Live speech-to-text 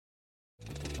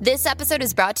This episode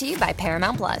is brought to you by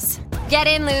Paramount Plus. Get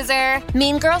in, loser!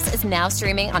 Mean Girls is now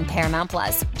streaming on Paramount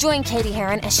Plus. Join Katie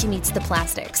Heron as she meets the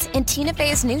plastics in Tina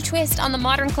Fey's new twist on the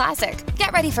modern classic.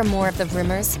 Get ready for more of the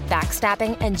rumors,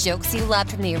 backstabbing, and jokes you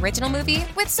loved from the original movie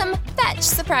with some fetch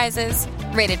surprises.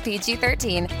 Rated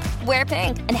PG-13. Wear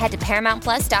pink and head to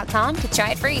ParamountPlus.com to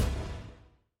try it free.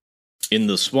 In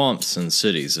the swamps and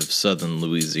cities of southern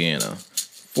Louisiana,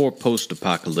 4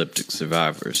 post-apocalyptic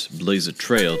survivors blaze a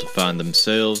trail to find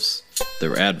themselves,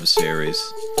 their adversaries,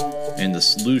 and the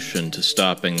solution to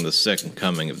stopping the second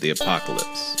coming of the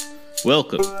apocalypse.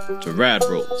 Welcome to Rad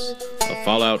Rolls, a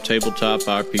Fallout tabletop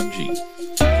RPG.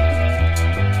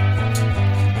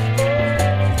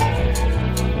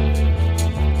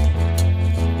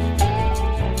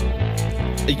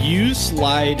 You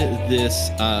slide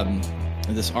this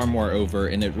armoire over,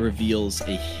 and it reveals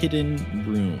a hidden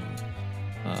room.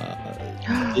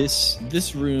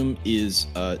 This room is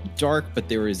dark, but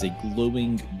there is a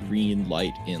glowing green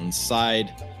light inside.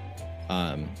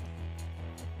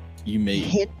 You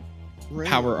may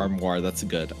power armoire. That's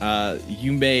good.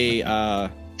 You may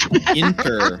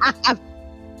enter.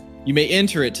 You may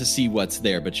enter it to see what's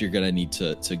there, but you're gonna need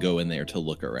to go in there to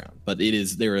look around. But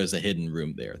there is a hidden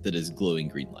room there that is glowing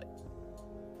green light.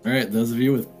 All right, those of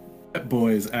you with Pet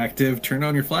Boys active, turn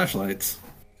on your flashlights.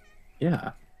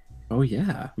 Yeah. Oh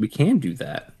yeah, we can do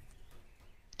that.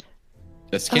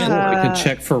 We can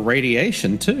check for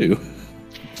radiation too.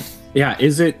 Yeah,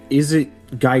 is it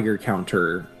Geiger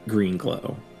counter green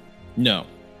glow? No.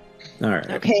 All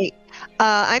right. Okay.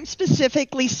 I'm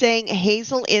specifically saying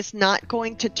Hazel is not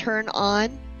going to turn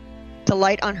on the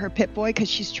light on her Pip-Boy because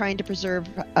she's trying to preserve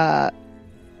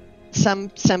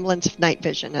some semblance of night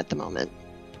vision at the moment.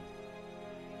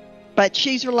 But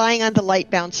she's relying on the light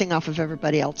bouncing off of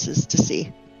everybody else's to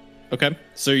see. Okay,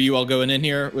 so are you all going in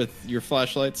here with your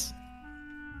flashlights?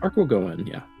 Clark will go in,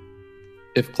 yeah.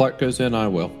 If Clark goes in, I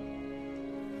will.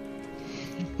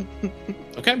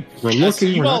 Okay. We're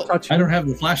looking, we're not touching. I don't have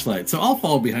the flashlight, so I'll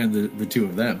follow behind the two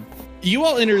of them. You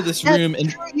all enter this room,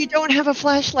 and you don't have a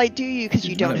flashlight, do you? Because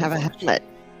you don't have a helmet.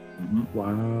 Mm-hmm.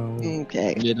 Wow.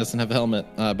 Okay. He doesn't have a helmet,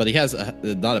 but he has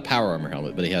not a power armor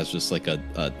helmet, but he has just like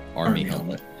a army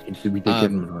helmet. We did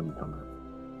give him an army helmet.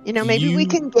 You know, maybe we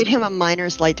can get him a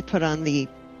miner's light to put on the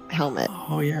helmet.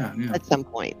 Oh yeah. At some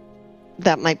point.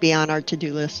 That might be on our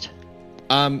to-do list.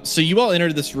 So you all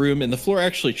enter this room, and the floor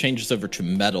actually changes over to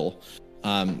metal.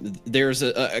 There's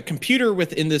a computer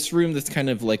within this room that's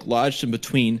kind of like lodged in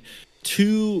between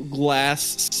 2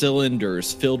 glass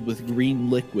cylinders filled with green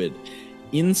liquid.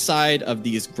 Inside of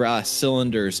these glass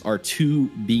cylinders are 2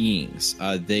 beings.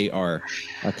 They are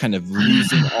kind of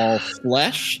losing all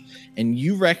flesh, and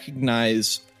you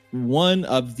recognize one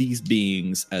of these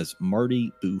beings as Marty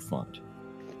Beaufont.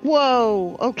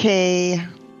 Whoa, okay.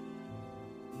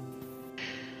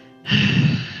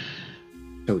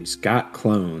 So he's got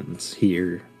clones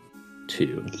here,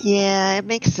 too. Yeah, it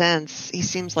makes sense. He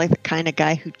seems like the kind of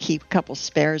guy who'd keep a couple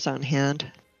spares on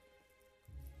hand.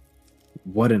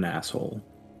 What an asshole.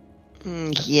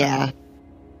 Yeah.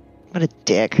 What a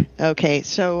dick. Okay,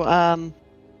 so,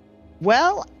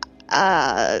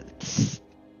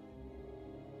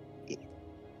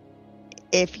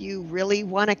 if you really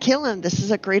want to kill him, this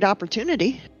is a great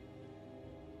opportunity.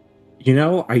 You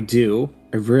know, I do.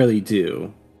 I really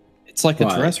do. It's like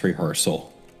a dress rehearsal.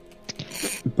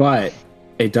 But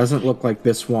it doesn't look like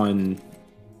this one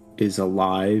is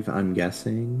alive, I'm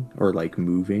guessing, or like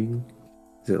moving.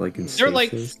 Is it like in stasis? They're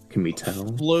like, can we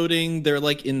tell? Floating. They're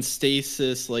like in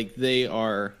stasis. Like they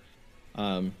are,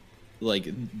 like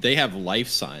they have life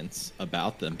signs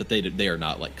about them, but they are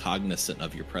not like cognizant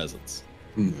of your presence.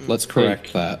 Let's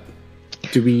correct that.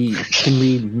 Do we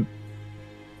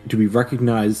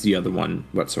recognize the other one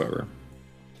whatsoever?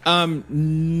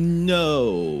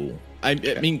 No. I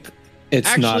mean, it's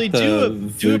actually, not the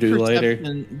voodoo later.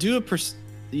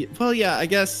 Well, yeah, I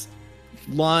guess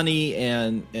Lonnie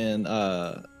and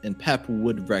Pep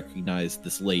would recognize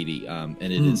this lady. And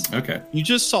it is okay. You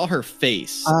just saw her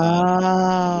face,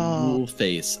 the real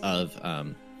face of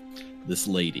this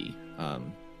lady.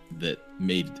 That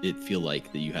made it feel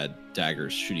like that you had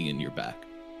daggers shooting in your back.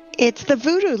 It's the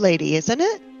voodoo lady, isn't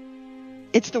it?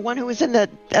 It's the one who was in the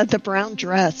brown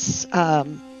dress,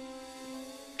 trying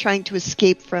to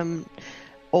escape from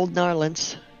old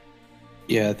Narlands.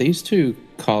 Yeah, these two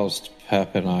caused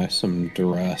Pep and I some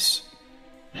duress.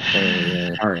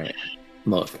 All right.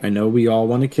 Look, I know we all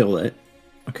want to kill it.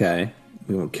 Okay,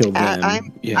 we won't kill them.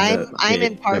 I'm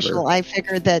impartial. I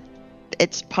figured that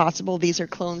it's possible these are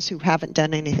clones who haven't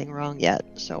done anything wrong yet,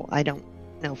 so I don't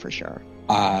know for sure.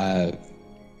 I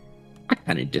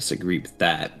kind of disagree with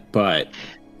that, but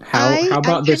How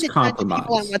about this I'm trying to judge people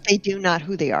compromise? on what they do, not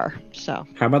who they are. So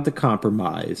How about the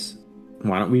compromise?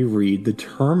 Why don't we read the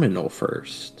terminal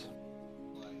first?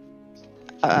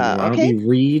 Why don't okay. we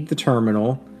read the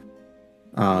terminal?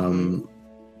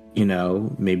 You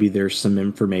know, maybe there's some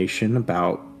information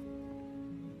about,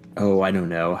 oh, I don't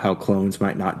know, how clones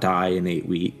might not die in 8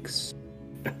 weeks.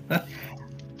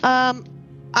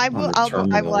 I will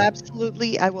terminal.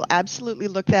 absolutely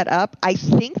look that up. I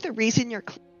think the reason your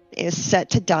clone is set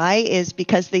to die is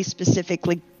because they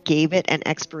specifically gave it an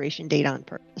expiration date on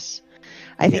purpose.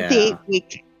 I think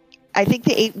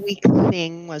the 8 week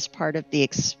thing was part of the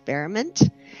experiment.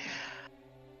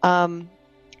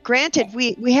 Granted,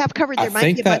 we have covered there I might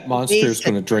be think that monster is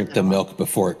going to drink the no. milk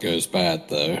before it goes bad,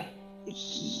 though.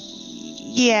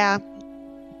 Yeah.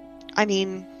 I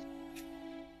mean,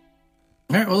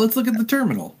 All right, well, let's look at the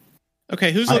terminal.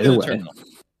 Okay, who's Either looking at the way. terminal?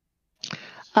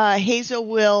 Hazel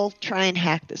will try and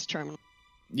hack this terminal.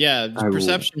 Yeah, I will-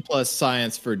 perception plus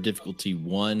science for difficulty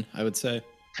 1, I would say.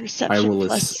 Perception I will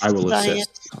plus assist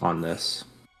science. on this.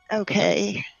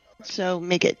 Okay. So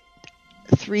make it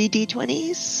 3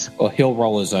 d20s. Well, he'll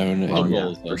roll his own He'll and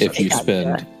roll his own. if you Gotcha.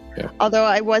 spend. Although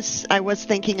I was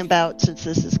thinking about, since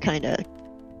this is kind of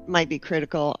might be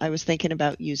critical, I was thinking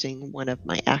about using one of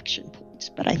my action points,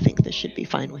 but I think this should be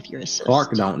fine with your assist.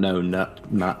 Clark don't know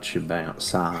much about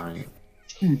science.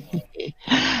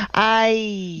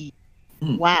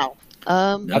 Wow.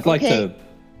 I'd like okay.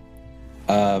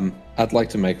 I'd like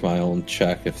to make my own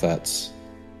check if that's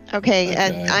Okay, Okay.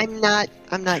 and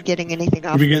I'm not getting anything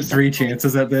off. We get this. 3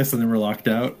 chances at this, and then we're locked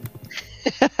out.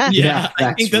 Yeah, I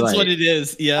that's think that's right. what it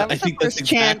is. Yeah, That was I the think that's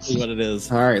first exactly chance. what it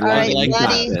is. All right, All right, Lonnie, you got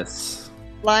Lonnie. this.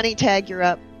 Lonnie, tag, you're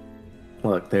up.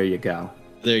 Look, there you go.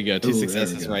 There you go, 2 Ooh, there we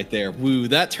successes go. right there. Woo,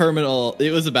 that terminal,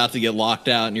 it was about to get locked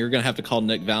out, and you're going to have to call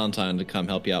Nick Valentine to come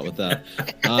help you out with that.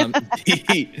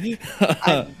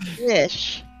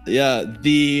 Wish. Yeah,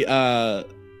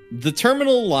 the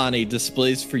terminal, Lonnie,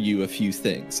 displays for you a few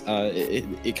things.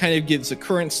 It kind of gives a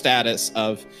current status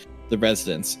of the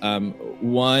residents.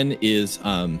 One is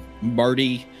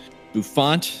Marty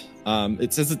Beaufont.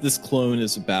 It says that this clone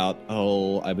is about,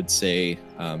 I would say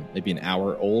maybe an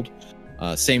hour old.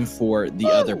 Same for the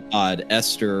other pod,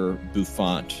 Esther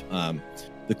Beaufont.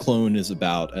 The clone is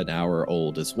about an hour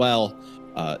old as well.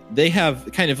 They have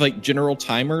kind of like general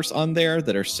timers on there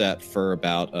that are set for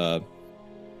about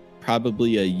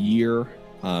probably a year.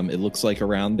 It looks like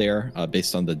around there,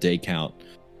 based on the day count,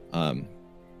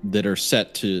 that are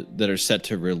set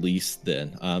to release.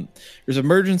 Then there's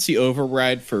emergency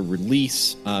override for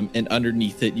release, and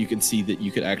underneath it, you can see that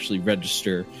you could actually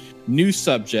register new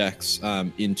subjects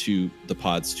into the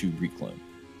pods to reclone.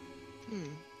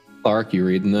 Clark, you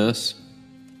reading this?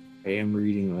 I am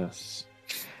reading this.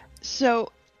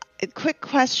 So, a quick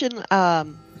question,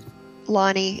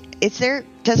 Lonnie.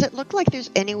 Does it look like there's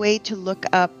any way to look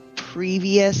up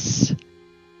previous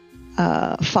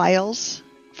files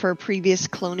for previous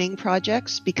cloning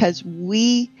projects? Because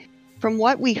from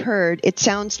what we heard, it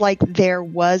sounds like there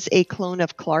was a clone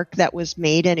of Clark that was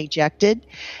made and ejected.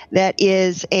 That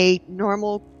is a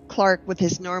normal Clark with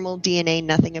his normal DNA,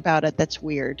 nothing about it that's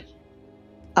weird.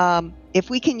 If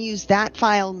we can use that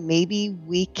file, maybe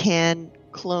we can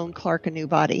clone Clark a new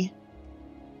body.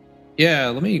 Yeah,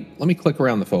 let me click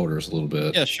around the folders a little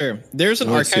bit. Yeah, sure. There's an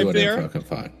I wanna see archive what there. info I can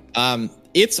find.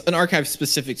 It's an archive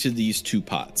specific to these 2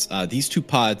 pods. These 2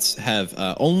 pods have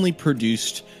only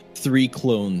produced 3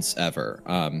 clones ever.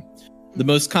 The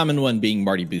most common one being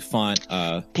Marty Beaufont.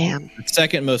 Damn. The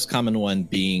second most common one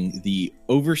being the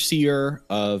overseer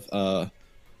of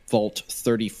Vault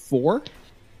 34.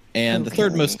 And the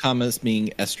third Okay. most common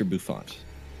being Esther Beaufont.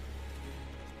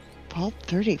 Vault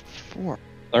 34.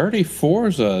 34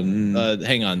 is a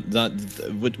Hang on.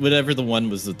 Whatever the one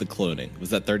was with the cloning. Was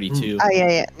that 32? Oh,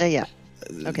 yeah. No, yeah.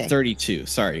 Okay. 32.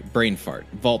 Sorry. Brain fart.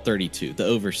 Vault 32. The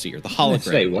overseer. The I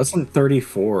say, hologram. wasn't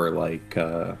 34 like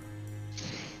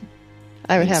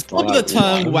I would have to. Look at the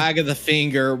tongue, Why? wag of the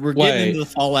finger. We're getting into the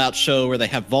Fallout show where they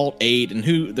have Vault 8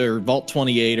 and they're Vault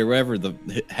 28 or wherever the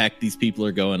heck these people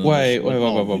are going. wait.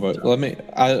 Let me.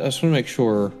 I just want to make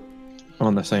sure I'm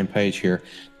on the same page here.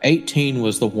 18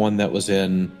 was the one that was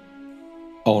in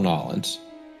Owen Islands.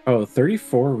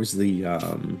 34 was the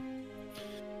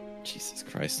Jesus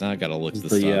Christ! Now I gotta look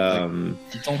this up. I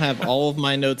don't have all of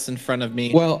my notes in front of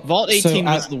me. Well, Vault 18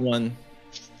 so was the one.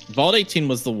 Vault 18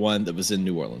 was the one that was in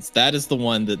New Orleans. That is the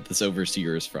one that this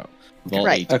overseer is from. Vault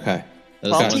Right. 18. Okay. That is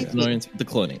Vault the one 18. known as the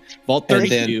cloning. Vault And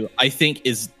 32, I think,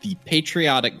 is the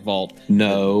patriotic vault.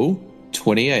 No,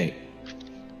 28.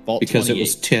 Vault Because 28. it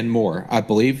was 10 more. I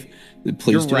believe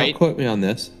Please do not quote me on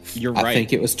this. You're right. I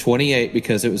think it was 28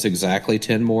 because it was exactly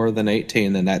 10 more than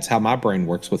 18, and that's how my brain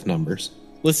works with numbers.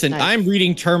 Listen, Nice. I'm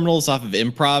reading terminals off of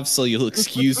improv, so you'll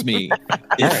excuse me.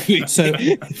 So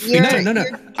no.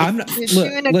 I'm not. You're Look,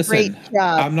 doing a listen. great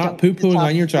job. I'm not Don't poo-pooing talk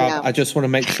on your me job. out. I just want to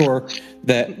make sure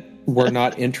that we're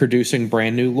not introducing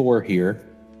brand new lore here.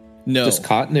 No, Just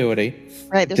continuity.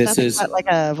 Right, there's This nothing is- but like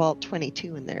a Vault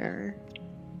 22 in there.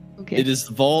 Okay. it is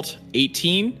Vault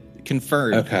 18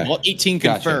 confirmed. Okay. Vault 18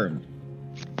 Gotcha. confirmed.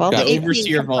 Vault Got The 18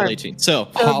 overseer of Vault confirmed. 18. So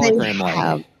So they Hologram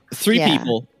have- lady. three Yeah.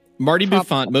 people. Marty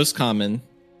Beaufont, most common.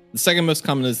 The second most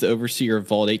common is the overseer of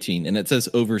Vault 18, and it says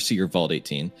overseer of Vault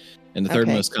 18. And the third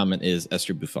Okay. most common is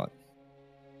Esther Beaufont.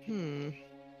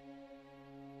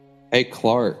 Hey,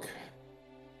 Clark.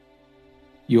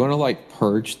 You want to like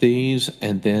purge these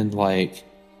and then like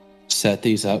set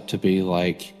these up to be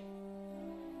like,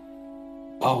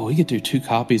 oh, we could do 2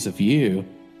 copies of you.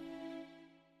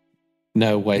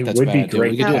 No, wait, It that's would be bad. dude.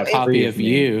 great We could to do have a copy 3 of of me.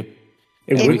 you.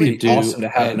 It And would we be could do awesome to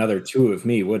have an- another 2 of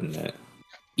me, wouldn't it?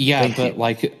 Yeah, Thank but you.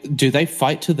 like, do they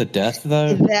fight to the death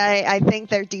though? I think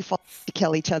their default is to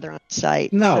kill each other on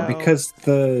site. No, so- because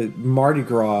the Mardi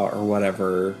Gras or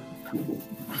whatever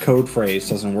code phrase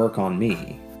doesn't work on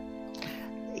me.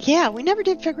 Yeah, we never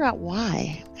did figure out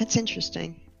why. That's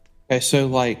interesting. Okay, so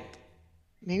like,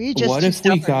 Maybe you just what too if we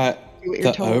stubborn. got Do what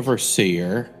you're the told.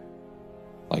 overseer,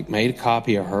 like made a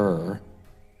copy of her,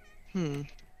 and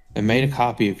made a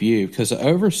copy of you? Because the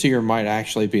overseer might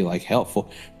actually be like helpful.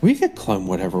 We could clone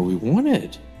whatever we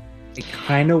wanted. I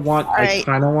kind of want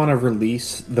to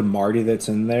release the Marty that's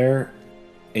in there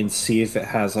and see if it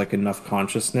has like enough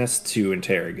consciousness to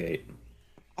interrogate.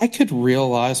 I could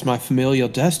realize my familial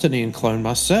destiny and clone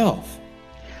myself.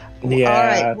 Yeah, All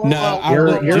right, well, No, well, I well,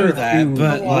 won't well, do well, that,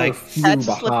 but, like, That's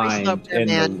a slippery slope there,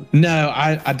 man. No,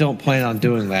 I don't plan on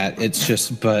doing that. It's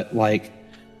just, but like,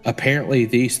 apparently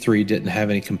these 3 didn't have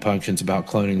any compunctions about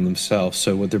cloning themselves.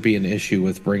 So would there be an issue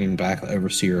with bringing back the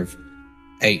overseer of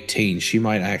 18? She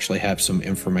might actually have some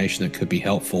information that could be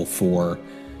helpful for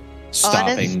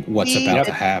stopping what's Honestly, about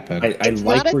to happen. I It's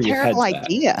like not a where your head's terrible at.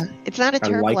 idea. It's not a I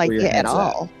terrible like where your idea at head's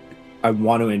all. I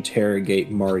want to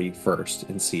interrogate Marty first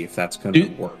and see if that's going to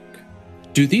work.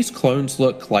 Do these clones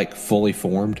look like fully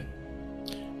formed?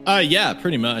 Yeah,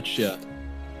 pretty much. Yeah.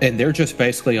 And they're just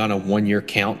basically on a 1-year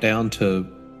countdown to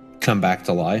come back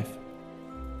to life?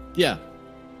 Yeah.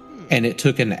 And it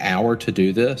took an hour to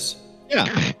do this?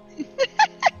 Yeah.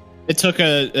 It took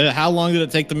how long did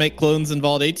it take to make clones in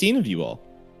Vault 18 of you all?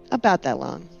 About that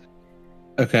long.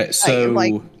 Okay, so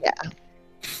yeah.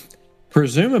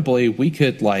 presumably we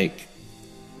could like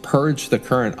purge the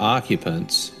current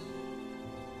occupants,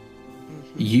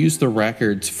 use the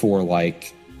records for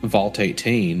like Vault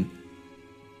 18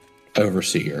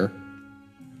 overseer,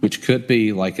 which could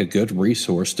be like a good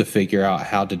resource to figure out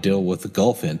how to deal with the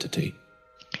Gulf entity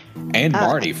and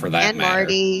Marty for that and matter.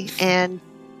 Marty and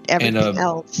everything a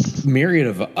else. myriad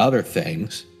of other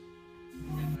things.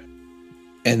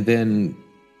 And then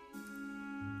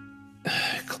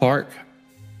Clark,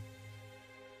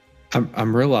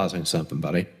 I'm realizing something,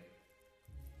 buddy.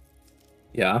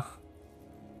 Yeah.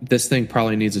 This thing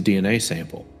probably needs a DNA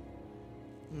sample.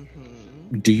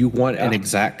 Do you want an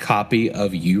exact copy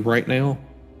of you right now?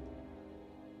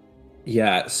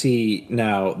 Yeah, see,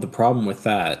 now the problem with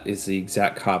that is the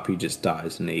exact copy just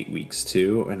dies in 8 weeks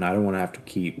too, and I don't want to have to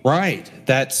keep. Right.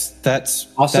 That's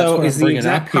Also, that's what is I'm the bringing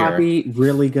exact up here. copy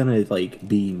really gonna like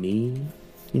be me?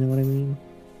 You know what I mean?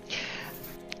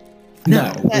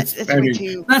 No, That's I mean, way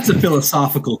too. that's a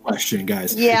philosophical question,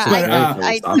 guys. Yeah, But,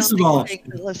 I don't first of think all, we're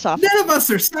being philosophical. none of us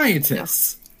are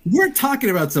scientists. We're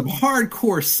talking about some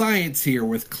hardcore science here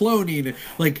with cloning.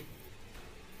 Like,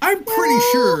 I'm pretty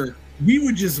sure we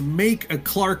would just make a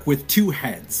Clark with 2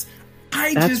 heads.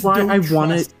 That's just why don't I trust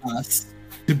wanna- us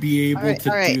to be able to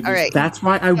do this. all right. That's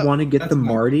why I want to get the that's fine.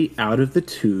 Marty out of the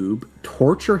tube,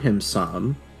 torture him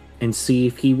some, and see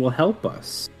if he will help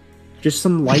us. Just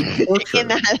some light torture. In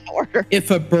that order.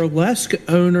 If a burlesque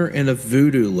owner and a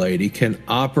voodoo lady can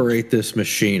operate this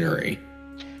machinery,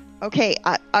 Okay,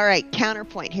 all right,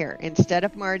 counterpoint here. Instead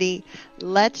of Marty,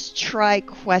 let's try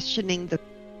questioning the.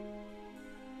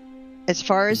 As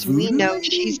far as we Voodoo know,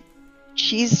 lady?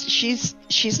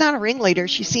 she's not a ringleader.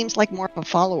 She seems like more of a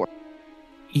follower.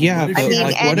 yeah, What if but she-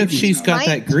 like, and what if she's got might-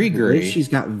 that What if gree-gree? she's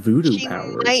got voodoo She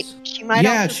powers? might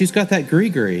Yeah, also, she's got that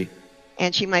gree-gree.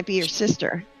 and she might be your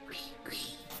sister.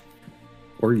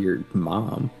 Or your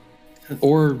mom.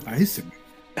 Or I assume.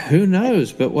 who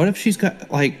knows? But what if she's got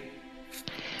like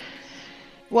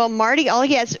Well, Marty, all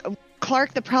he has,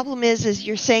 Clark, the problem is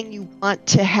you're saying you want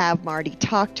to have Marty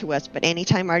talk to us, but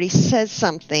anytime Marty says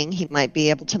something, he might be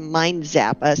able to mind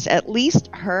zap us. At least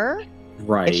her,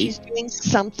 Right. if she's doing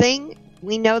something,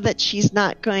 we know that she's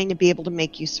not going to be able to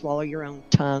make you swallow your own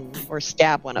tongue or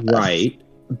stab one of us. Right.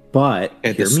 But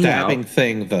And the stabbing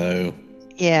thing, though.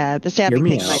 Yeah, the stabbing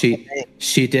thing.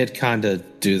 She did kind of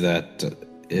do that.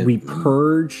 We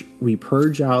purge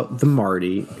out the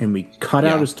Marty, and we cut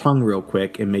out his tongue real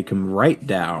quick and make him write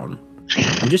down.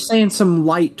 I'm just saying some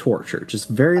light torture, just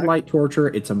very light torture.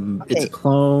 It's a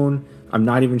clone. I'm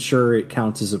not even sure it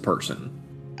counts as a person.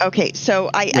 Okay, so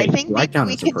I think write down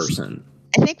as a person.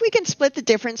 I think we can split the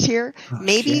difference here. Oh,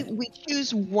 Maybe shit. we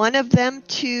choose one of them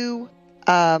to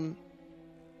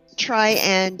try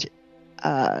and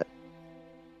a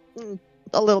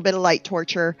little bit of light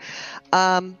torture.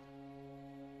 I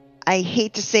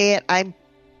hate to say it,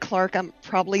 Clark, I'm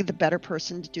probably the better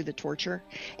person to do the torture.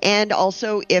 And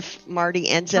also, if Marty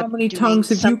ends up How many doing tongues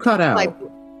have you cut out?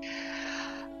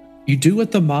 You do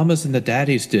what the mamas and the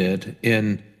daddies did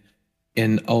in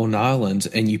Owen Islands,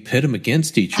 and you pit them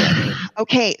against each other.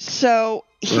 Okay, so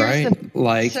here's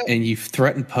and you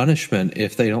threaten punishment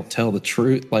if they don't tell the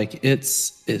truth. Like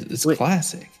it's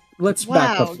classic. Let's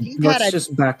back up. Let's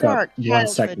just back up 1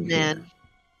 second, man. here.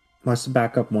 Let's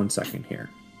back up 1 second here.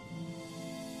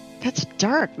 That's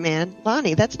dark, man.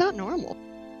 Lonnie, that's not normal.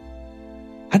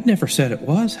 I'd never said it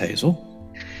was,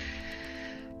 Hazel.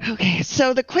 Okay,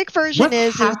 so the quick version What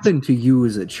is... happened to you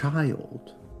as a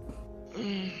child?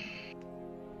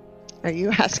 Are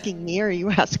you asking me or are you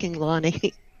asking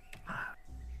Lonnie?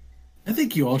 I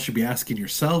think you all should be asking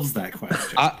yourselves that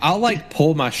question. I'll like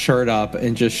pull my shirt up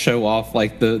and just show off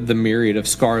like the myriad of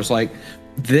scars like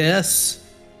this.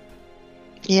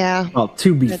 Yeah. Well,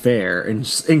 to be fair, and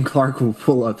Clark will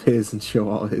pull up his and show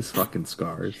all his fucking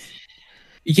scars.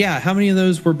 Yeah, how many of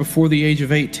those were before the age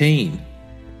of 18?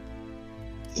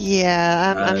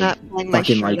 Yeah, I'm not pulling my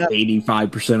shirt like up.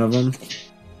 85% of them.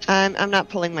 I'm not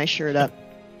pulling my shirt up.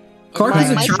 Clark is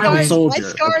a child soldier. My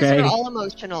scars okay? are all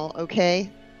emotional, okay?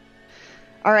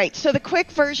 All right, so the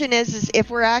quick version is if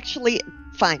we're actually...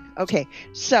 Fine, okay.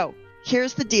 So,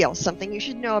 here's the deal. Something you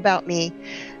should know about me.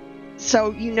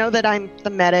 So, you know that I'm the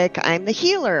medic. I'm the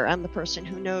healer. I'm the person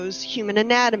who knows human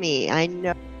anatomy. I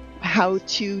know how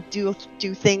to do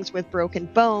things with broken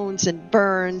bones and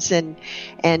burns and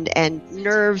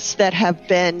nerves that have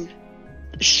been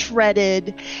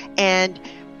shredded. And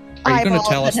are you going to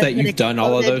tell us that you've done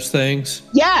all of those things?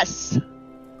 Yes.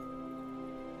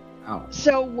 Wow.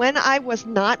 So when I was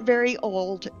not very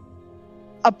old,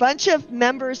 a bunch of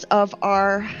members of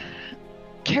our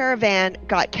caravan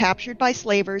got captured by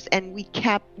slavers, and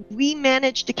we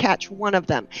managed to catch one of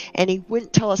them, and he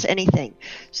wouldn't tell us anything.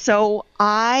 So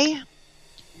I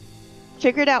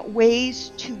figured out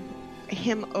ways to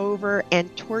him over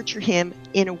and torture him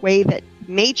in a way that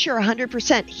made sure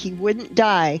 100% he wouldn't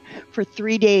die for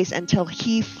 3 days until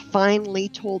he finally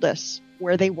told us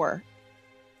where they were.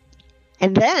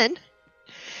 And then,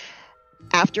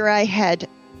 after I had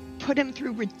put him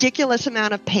through ridiculous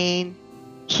amount of pain,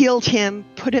 healed him,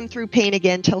 put him through pain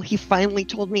again till he finally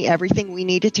told me everything we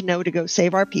needed to know to go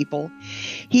save our people,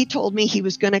 he told me he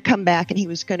was going to come back and he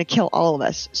was going to kill all of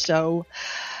us. So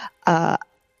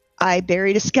I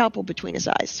buried a scalpel between his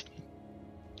eyes.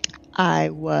 I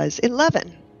was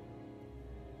 11.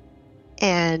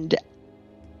 And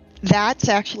that's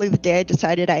actually the day I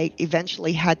decided I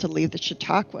eventually had to leave the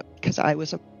Chautauqua because I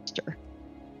was a monster.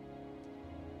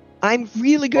 I'm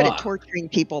really good at torturing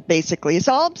people, basically. It's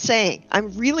all I'm saying.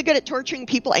 I'm really good at torturing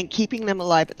people and keeping them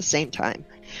alive at the same time.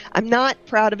 I'm not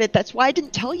proud of it. That's why I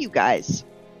didn't tell you guys.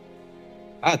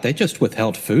 They just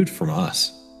withheld food from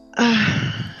us.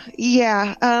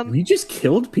 Yeah. We just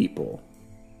killed people.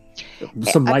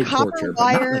 Some light torture,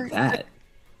 but not like that.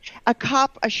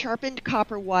 A sharpened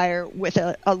copper wire with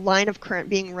a line of current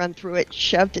being run through it,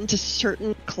 shoved into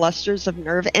certain clusters of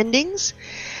nerve endings,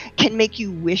 can make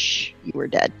you wish you were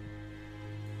dead.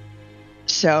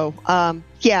 So,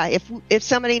 yeah, if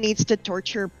somebody needs to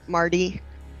torture Marty,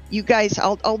 you guys,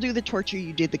 I'll do the torture,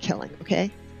 you do the killing,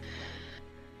 okay?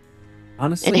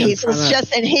 Honestly,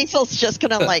 and Hazel's just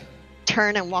gonna like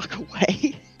turn and walk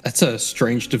away. That's a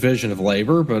strange division of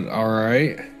labor, but all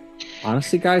right.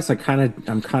 Honestly, guys, I'm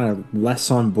kind of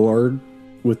less on board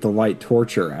with the light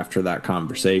torture after that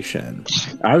conversation.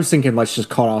 I was thinking let's just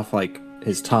cut off like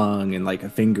his tongue and like a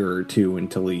finger or two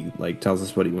until he like tells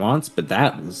us what he wants, but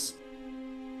that was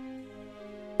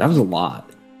a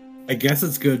lot. I guess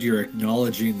it's good you're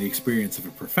acknowledging the experience of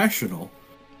a professional.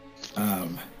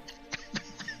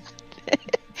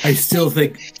 I still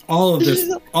think all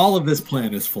of this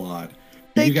plan is flawed.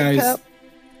 You guys,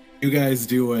 You guys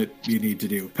do what you need to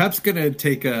do. Pep's gonna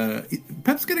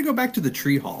go back to the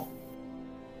tree hall.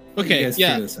 Okay,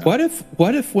 yeah. What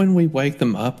if when we wake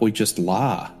them up, we just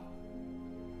lie?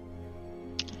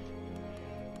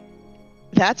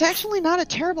 That's actually not a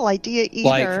terrible idea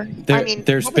either.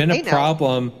 There's been a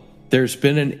problem. There's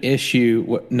been an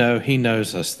issue. No, he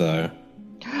knows us though.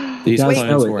 These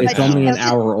clones were. It's only an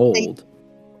hour old.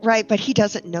 Right, but he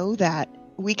doesn't know that.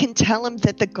 We can tell him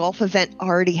that the Gulf event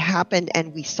already happened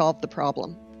and we solved the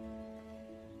problem.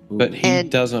 But he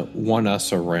doesn't want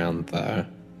us around though.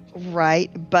 Right,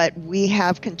 but we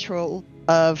have control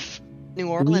of New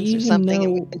Orleans or something,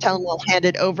 and we can tell him we'll hand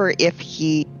it over if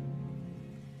he.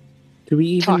 Do we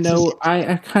even know?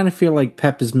 I kind of feel like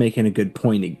Pep is making a good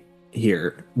point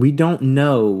here. We don't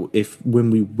know if when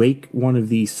we wake one of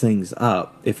these things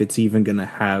up, if it's even going to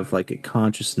have like a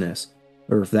consciousness,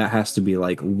 or if that has to be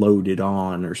like loaded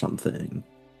on or something,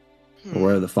 or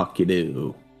whatever the fuck you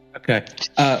do. Okay.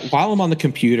 While I'm on the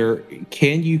computer,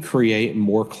 can you create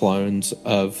more clones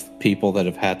of people that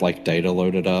have had like data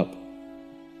loaded up?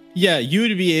 Yeah, you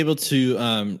would be able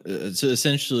to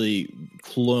essentially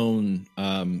clone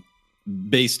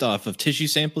based off of tissue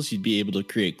samples. You'd be able to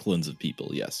create clones of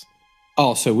people. Yes.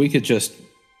 Oh, so we could just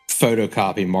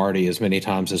photocopy Marty as many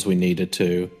times as we needed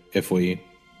to if we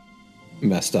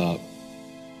messed up.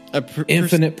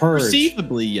 Infinite purge.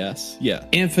 Perceivably, yes. Yeah.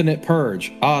 Infinite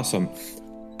purge. Awesome.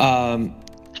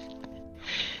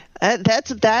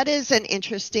 That is an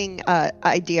interesting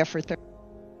idea for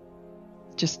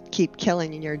just keep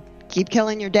killing your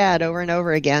dad over and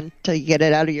over again till you get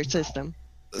it out of your system.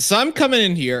 So I'm coming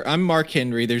in here. I'm Mark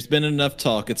Henry. There's been enough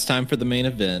talk. It's time for the main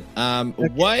event.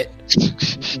 Okay.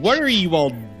 What are you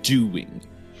all doing?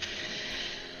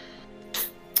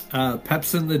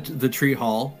 Pep's in the tree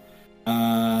hall.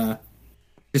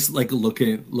 Just like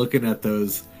looking at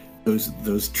those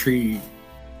tree.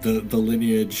 The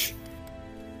lineage,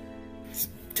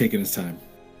 taking his time.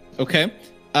 Okay,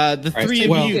 the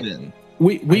three of you then.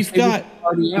 We've got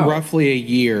roughly a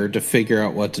year to figure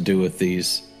out what to do with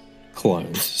these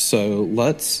clones. So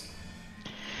let's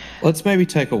maybe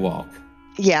take a walk.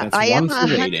 Yeah, I am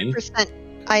 100%.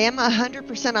 I am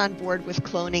 100% on board with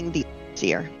cloning the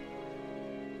seer.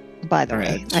 By the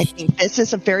way, I think this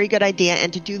is a very good idea,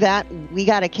 and to do that, we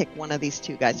got to kick one of these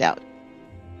two guys out.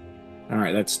 All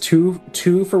right, that's two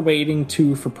for waiting,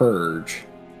 2 for purge.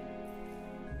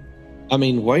 I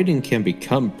mean, waiting can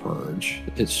become purge.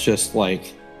 It's just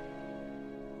like,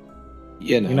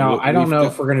 I don't know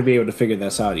if we're going to be able to figure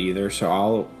this out either.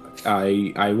 So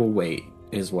I will wait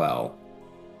as well,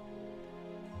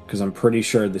 because I'm pretty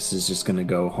sure this is just going to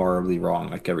go horribly wrong,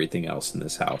 like everything else in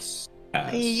this house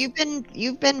has.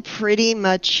 You've been pretty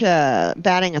much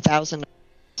batting 1,000,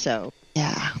 so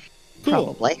yeah,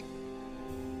 cool. Probably.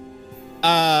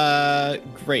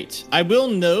 Great. I will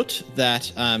note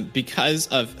that because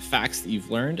of facts that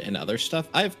you've learned and other stuff,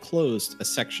 I've closed a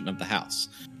section of the house.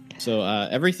 So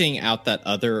everything out that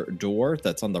other door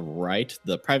that's on the right,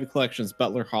 the private collections,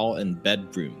 butler hall, and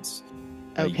bedrooms.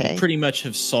 Okay. You pretty much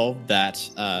have solved that,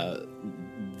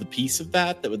 the piece of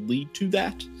that would lead to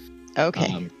that.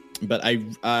 Okay. But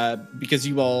because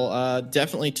you all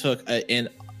definitely took and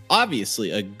obviously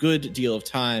a good deal of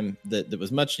time that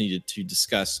was much needed to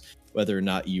discuss whether or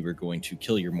not you were going to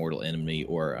kill your mortal enemy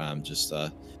or just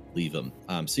leave them.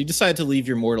 So you decided to leave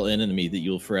your mortal enemy that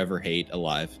you'll forever hate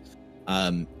alive.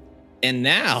 And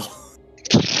now...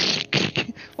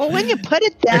 Well, when you put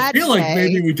it that I feel like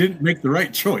maybe we didn't make the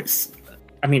right choice.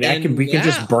 I mean, we can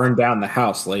just burn down the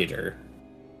house later.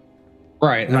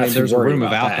 Right. I mean, there's a room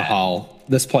of alcohol.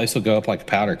 This place will go up like a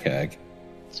powder keg.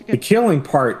 The killing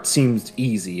part seems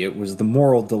easy. It was the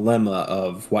moral dilemma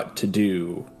of what to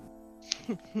do.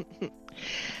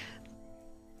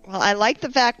 Well, I like the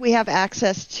fact we have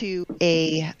access to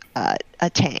a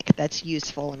tank that's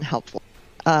useful and helpful.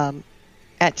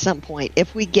 At some point,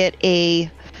 if we get a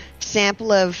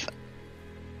sample of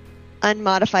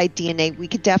unmodified DNA, we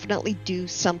could definitely do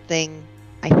something.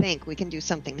 I think we can do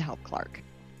something to help Clark.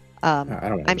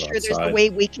 I'm sure there's a way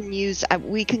we can use.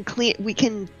 We can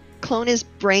clone his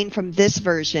brain from this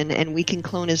version, and we can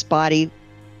clone his body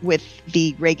with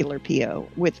the regular PO,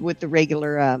 with the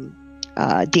regular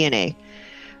DNA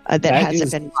that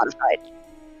hasn't been modified.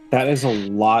 That is a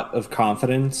lot of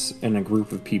confidence in a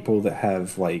group of people that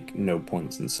have like no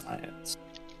points in science.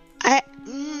 I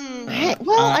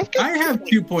have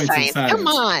 2 points in science. Come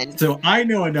on. So I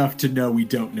know enough to know we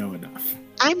don't know enough.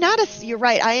 You're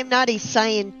right. I am not a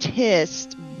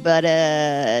scientist, but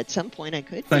at some point I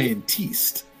could be.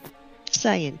 Scientist.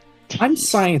 I'm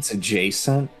science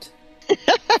adjacent.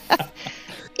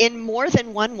 In more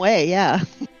than one way, yeah.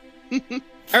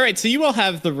 All right, so you all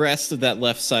have the rest of that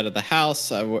left side of the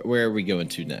house. Where are we going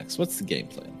to next? What's the game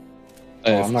plan?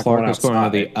 If Clark is going to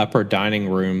the upper dining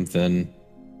room, then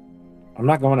I'm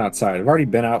not going outside. I've already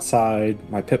been outside.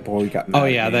 My pit bull got mad. Oh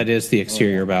yeah, that is the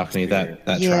exterior balcony. That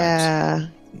tracks. Yeah.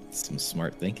 Some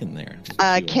smart thinking there.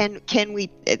 Can we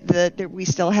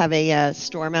still have a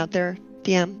storm out there,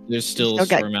 DM? There's still a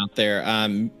storm out there.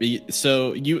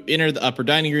 So you enter the upper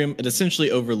dining room. It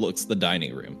essentially overlooks the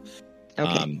dining room.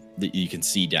 Okay. That you can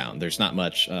see down. There's not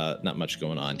much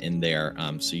going on in there.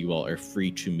 So you all are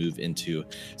free to move into.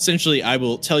 Essentially, I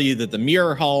will tell you that the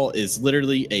mirror hall is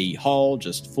literally a hall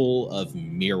just full of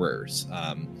mirrors.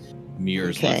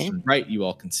 Mirrors left and right. You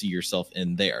all can see yourself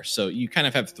in there. So you kind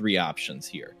of have three options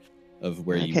here of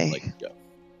where you would like to go.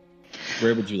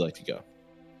 Where would you like to go?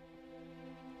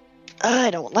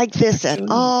 I don't like this at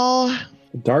all.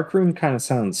 The dark room kind of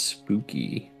sounds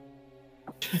spooky.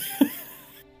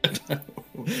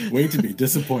 Wait to be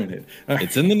disappointed.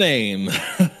 It's in the name.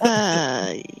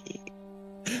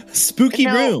 Spooky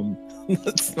room.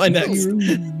 That's my next.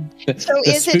 So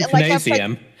is it like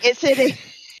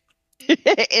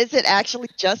is it actually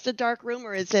just a dark room,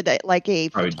 or is it like a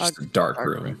probably just a dark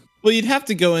room? Well, you'd have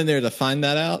to go in there to find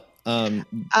that out. That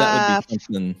would be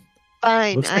something.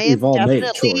 Fine, Looks like I am we've all made a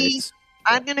definitely. choice.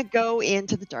 I'm gonna go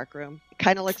into the dark room.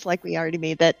 Kind of looks like we already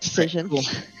made that decision. Cool.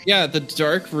 Yeah, the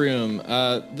dark room.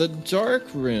 The dark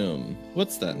room.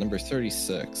 What's that? Number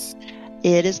 36.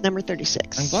 It is number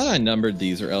 36. I'm glad I numbered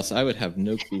these, or else I would have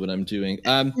no clue what I'm doing.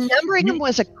 Numbering them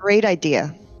was a great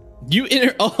idea. You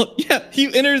enter. Oh, yeah.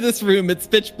 You enter this room. It's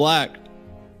pitch black.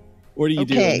 What are you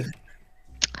doing?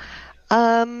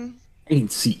 I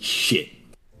didn't see shit.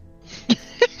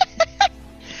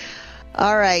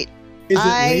 All right. Is it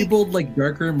labeled like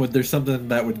dark room? Would there something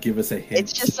that would give us a hint?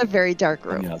 It's just a very dark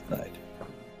room. On the outside.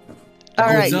 All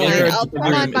right. I'll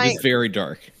turn on my. It's very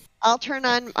dark. I'll turn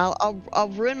on. I'll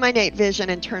ruin my night vision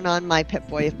and turn on my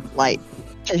Pip-Boy light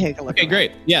to take a look. Okay,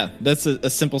 great. Yeah, that's a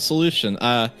simple solution.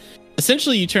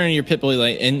 Essentially, you turn on your Pip-Boy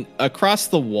light, and across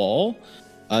the wall,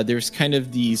 there's kind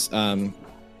of these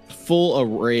full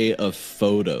array of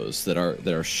photos that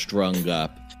are strung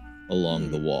up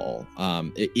along the wall.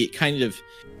 It kind of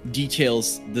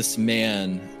details this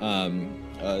man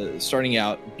starting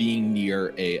out being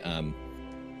near a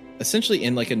essentially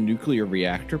in like a nuclear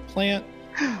reactor plant.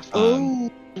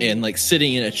 And like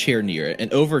sitting in a chair near it,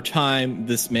 and over time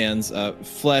this man's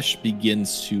flesh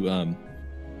begins to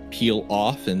peel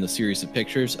off in the series of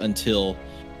pictures until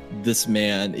this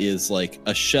man is like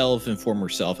a shell of his former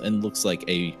self and looks like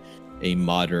a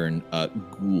modern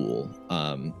ghoul.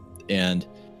 And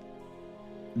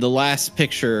the last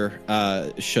picture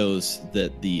shows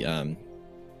that the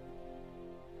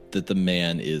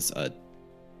man is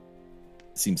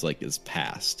seems like is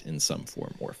passed in some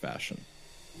form or fashion.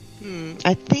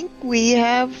 I think we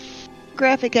have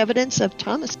graphic evidence of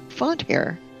Thomas Beaufont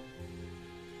here.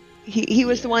 He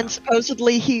was the one,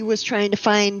 supposedly he was trying to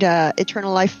find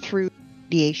eternal life through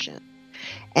radiation.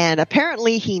 And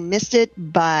apparently he missed it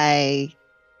by...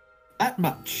 that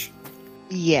much.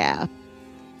 Yeah.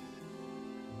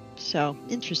 So,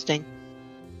 interesting.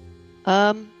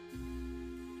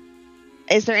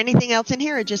 Is there anything else in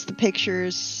here, or just the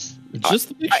pictures? Just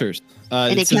the pictures.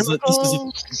 Any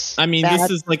chemicals? This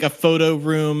is like a photo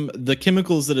room. The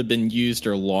chemicals that have been used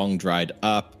are long dried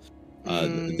up.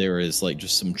 There is like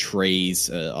just some trays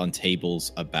on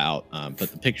tables about,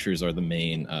 but the pictures are the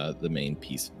main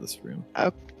piece of this room.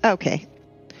 Okay.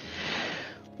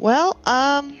 Well,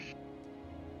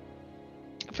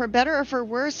 for better or for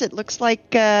worse, it looks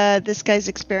like this guy's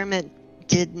experiment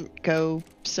didn't go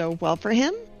so well for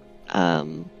him,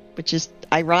 which is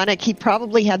ironic. He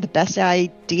probably had the best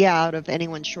idea out of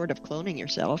anyone short of cloning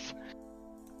yourself.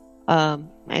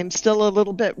 I'm still a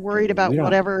little bit worried about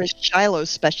whatever Shiloh's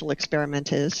special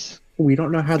experiment is. We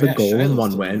don't know how the golem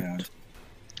one went.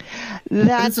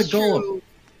 That's a golem. true.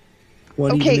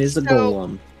 What even is a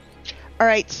golem? All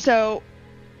right, so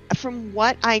from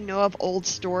what I know of old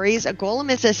stories, a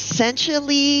golem is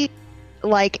essentially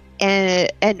like a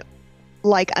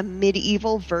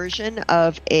medieval version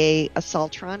of a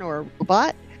Assaultron or a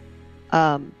robot.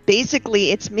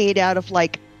 Basically, it's made out of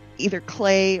like either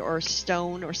clay or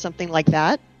stone or something like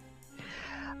that.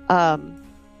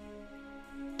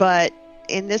 But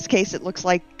in this case, it looks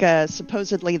like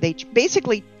supposedly they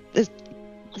basically this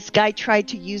guy tried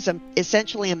to use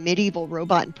essentially a medieval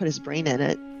robot and put his brain in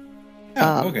it.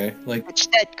 Okay, like which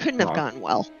that couldn't have gone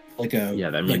well.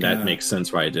 That makes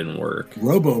sense why it didn't work.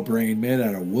 Robo brain made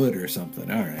out of wood or something.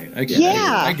 All right, I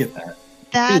get that.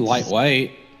 That's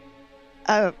lightweight.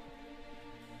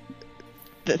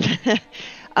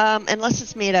 Unless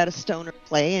it's made out of stone or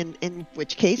clay, in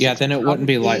which case, Yeah, then it wouldn't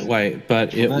be lightweight,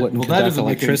 but it wouldn't conduct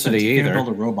electricity You can't either. build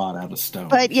a robot out of stone.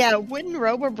 But yeah, wooden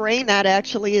robo brain, that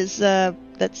actually is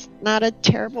that's not a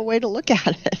terrible way to look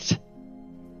at it.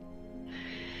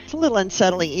 It's a little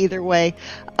unsettling either way.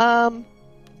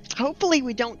 Hopefully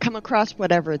we don't come across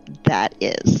whatever that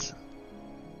is.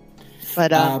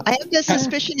 But I have the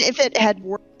suspicion if it had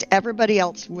worked, everybody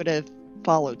else would have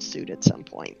followed suit at some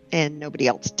point, and nobody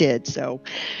else did. So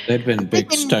There'd been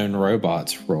big stone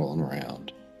robots rolling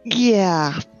around.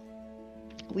 Yeah,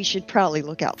 we should probably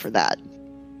look out for that.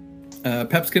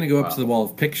 Pep's going to go up to the wall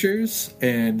of pictures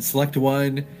and select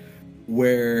one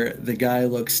where the guy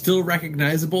looks still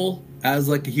recognizable as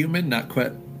like a human, not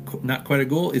quite a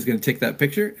ghoul. He's going to take that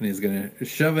picture and he's going to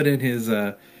shove it in his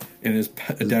down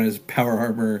his power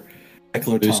armor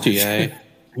Bustier.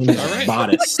 All right.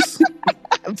 Bodice.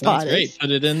 Sounds great. Put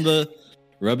it in the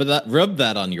rub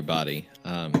that on your body.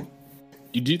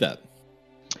 You do that.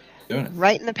 Doing it.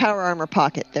 Right in the power armor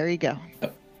pocket. There you go.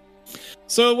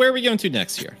 So where are we going to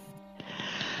next here?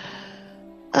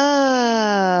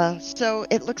 So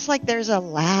it looks like there's a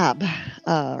lab,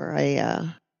 or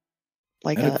a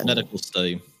Medical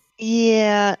study.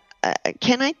 Yeah.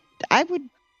 I would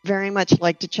very much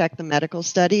like to check the medical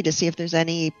study to see if there's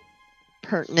any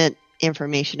pertinent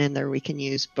information in there we can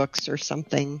use, books or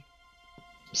something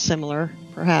similar,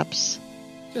 perhaps.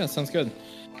 Yeah, sounds good.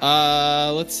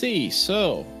 Let's see.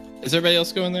 So, is everybody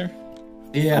else going there?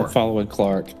 Yeah. We're following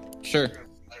Clark. Sure.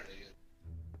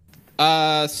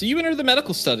 So you enter the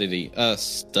medical study.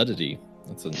 Study.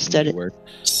 That's a Study. new word.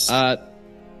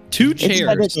 Two It's chairs.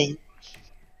 editing.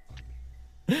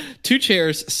 Two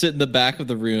chairs sit in the back of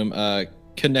the room,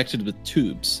 connected with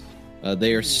tubes.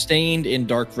 They are stained in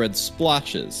dark red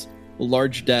splotches. A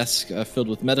large desk filled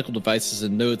with medical devices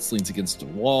and notes leans against a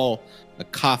wall. A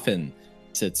coffin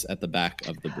sits at the back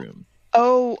of the room.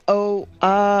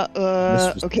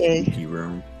 Okay.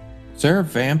 Room. Is there a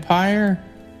vampire?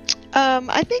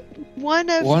 I think one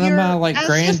of my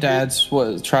assistants-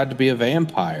 granddads tried to be a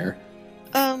vampire.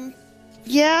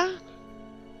 Yeah.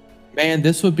 Man,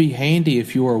 this would be handy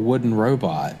if you were a wooden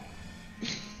robot.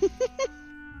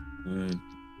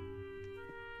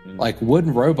 Like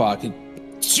wooden robot could,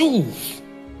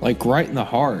 like right in the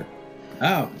heart.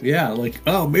 Oh, yeah.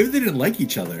 Maybe they didn't like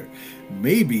each other.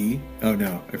 Maybe. Oh,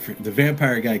 no. The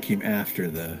vampire guy came after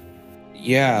the...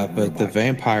 Yeah, but the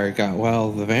vampire guy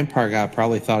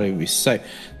probably thought he would be safe.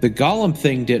 The golem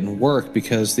thing didn't work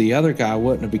because the other guy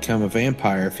wouldn't have become a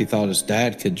vampire if he thought his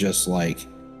dad could just,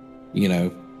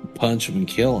 punch him and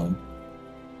kill him.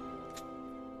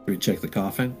 Should we check the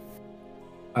coffin?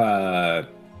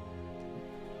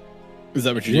 Is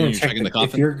that what you're doing? You're checking the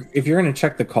coffin? If you're going to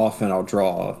check the coffin, I'll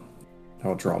draw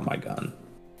my gun.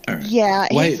 All right. Yeah.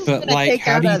 Wait, Hazel's but gonna take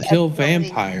how out do you a kill building.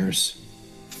 vampires?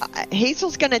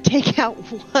 Hazel's going to take out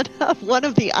one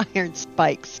of the iron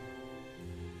spikes.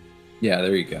 Yeah,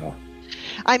 there you go.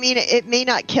 I mean, it may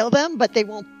not kill them, but they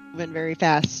won't move in very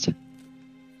fast.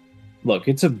 Look,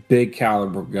 it's a big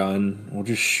caliber gun. We'll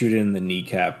just shoot it in the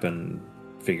kneecap and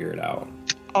figure it out.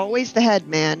 Always the head,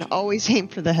 man. Always aim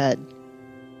for the head.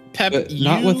 Pep, But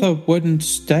not with a wooden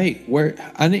stake.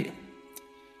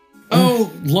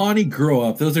 Oh, Lonnie, grow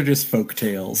up. Those are just folk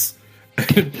tales.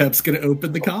 Pep's going to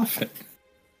open the coffin.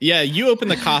 Yeah, you open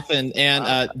the coffin,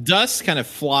 and dust kind of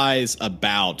flies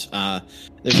about.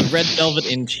 There's a red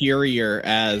velvet interior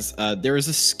as there is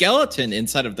a skeleton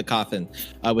inside of the coffin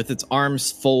with its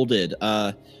arms folded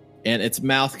and its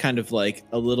mouth kind of like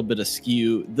a little bit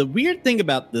askew. The weird thing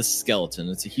about this skeleton,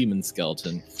 it's a human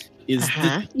skeleton, is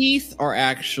the teeth are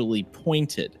actually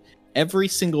pointed. Every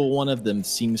single one of them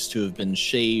seems to have been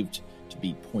shaved to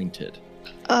be pointed.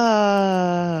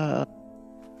 Well,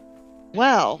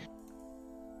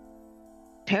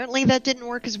 apparently that didn't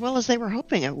work as well as they were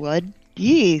hoping it would.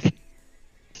 Yee.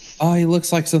 Oh, he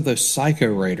looks like some of those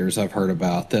psycho raiders I've heard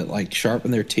about that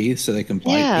sharpen their teeth so they can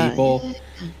bite people.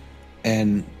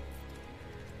 And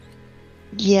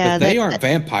yeah, but they aren't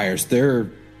vampires;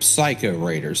 they're psycho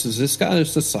raiders. Is this guy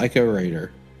just a psycho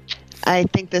raider? I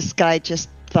think this guy just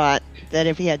thought that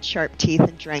if he had sharp teeth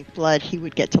and drank blood, he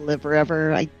would get to live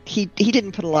forever. He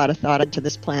didn't put a lot of thought into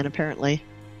this plan, apparently.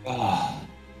 I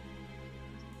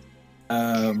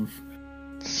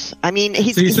mean,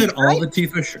 so you said all the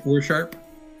teeth were sharp?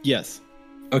 Yes.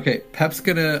 Okay, Pep's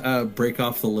gonna break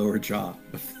off the lower jaw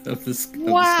of this.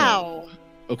 Wow.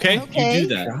 Okay, you do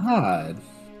that. God.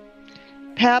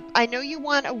 Pep, I know you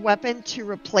want a weapon to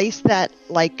replace that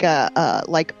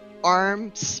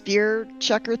arm spear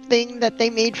chucker thing that they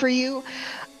made for you.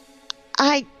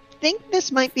 I think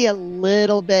this might be a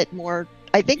little bit more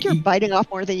I think you're biting off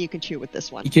more than you can chew with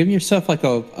this one. You give yourself like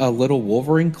a little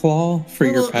Wolverine claw for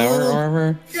your power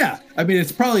armor. Yeah, I mean,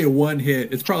 it's probably a one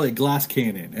hit. It's probably a glass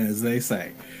cannon, as they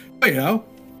say. But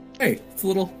hey, it's a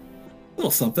little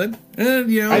something,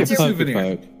 and it's a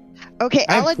souvenir. Okay,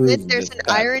 I'll admit there's an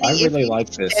irony. I really if you like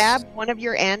this. stab one of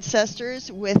your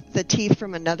ancestors with the teeth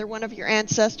from another one of your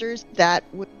ancestors, that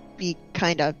would be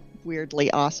kind of weirdly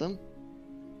awesome.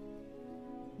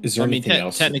 Is there anything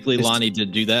else? Technically, Lonnie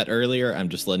did do that earlier. I'm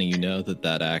just letting you know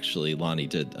that actually Lonnie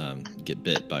did get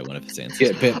bit by one of his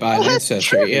ancestors. Get bit by an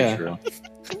ancestor, yeah.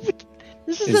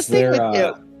 This is the thing with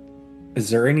you. Is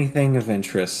there anything of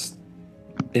interest?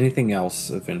 Anything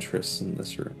else of interest in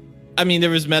this room? I mean, there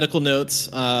was medical notes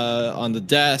on the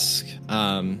desk.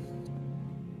 Other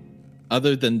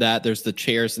than that, there's the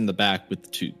chairs in the back with the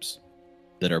tubes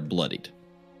that are bloodied.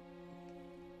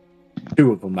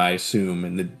 2 of them, I assume,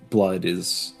 and the blood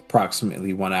is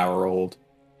approximately 1 hour old.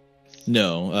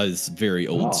 No, it's very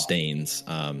old stains.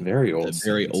 Very old.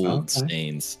 Very old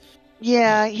stains.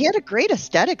 Yeah, he had a great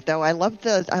aesthetic, though. I love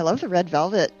the red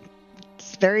velvet.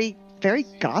 It's very, very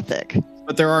gothic.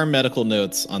 But there are medical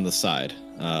notes on the side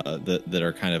that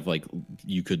are kind of like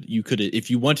you could if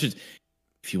you want to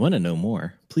know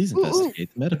more, please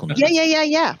investigate the medical notes.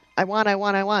 Yeah. I want.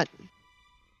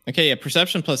 Okay, yeah,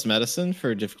 perception plus medicine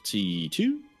for difficulty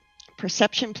 2.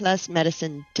 Perception plus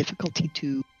medicine, difficulty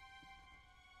 2.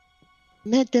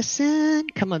 Medicine.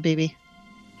 Come on, baby.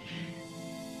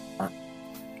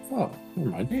 Oh,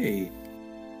 never mind. Hey.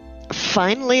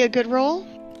 Finally a good roll?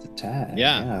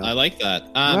 Yeah, I like that.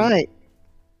 Right.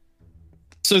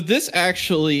 So this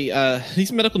actually,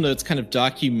 these medical notes kind of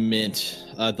document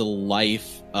the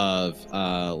life of,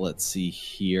 let's see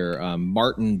here,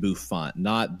 Martin Beaufont,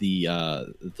 not the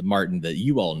Martin that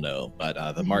you all know,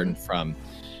 but the Martin from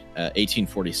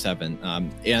 1847.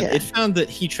 It found that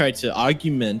he tried to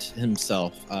augment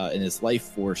himself in his life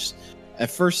force at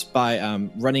first by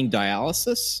running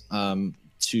dialysis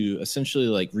to essentially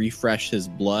like refresh his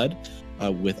blood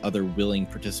with other willing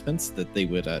participants, that they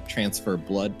would transfer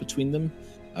blood between them.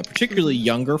 Particularly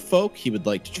younger folk, he would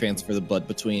like to transfer the blood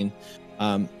between.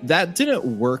 That didn't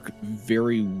work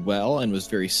very well and was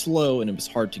very slow, and it was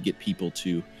hard to get people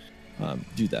to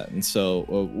do that. And so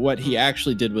what he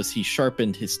actually did was he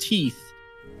sharpened his teeth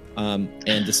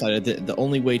and decided that the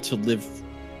only way to live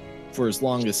for as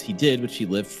long as he did, which he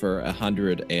lived for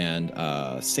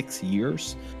 106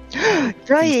 years,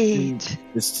 right,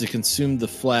 is to consume the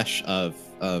flesh of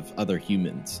other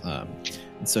humans. And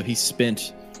so he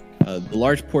spent a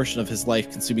large portion of his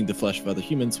life consuming the flesh of other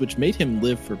humans, which made him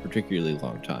live for a particularly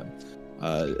long time.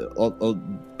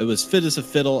 It was fit as a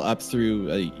fiddle up through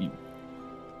the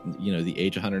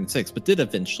age of 106, but did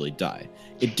eventually die.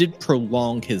 It did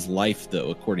prolong his life, though,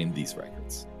 according to these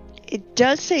records. It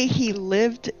does say he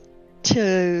lived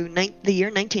to the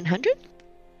year 1900?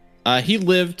 He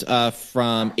lived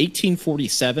from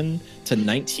 1847 to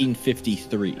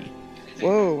 1953.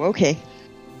 Whoa, okay.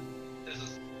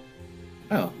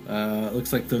 Oh,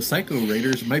 looks like those Psycho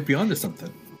Raiders might be onto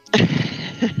something.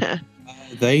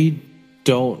 They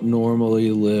don't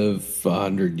normally live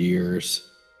 100 years.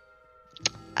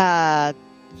 Yeah,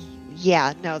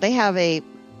 no, they have a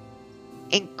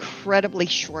incredibly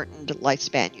shortened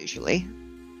lifespan usually.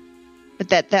 But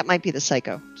that might be the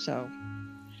Psycho, so...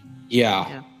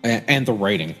 Yeah. And the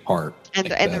rating part. And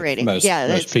the rating. Most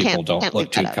people don't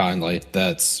look too kindly.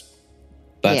 That's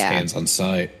hands on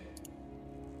sight.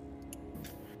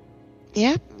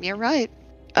 Yeah, you're right.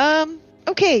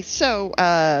 Okay, so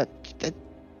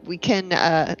we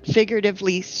can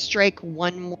figuratively strike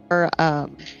one more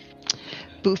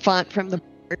Beaufont from the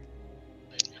board.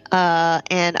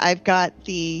 And I've got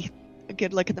a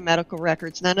good look at the medical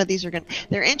records. None of these are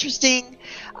they're interesting.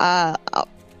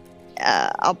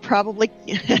 I'll probably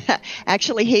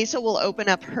actually Hazel will open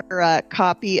up her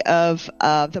copy of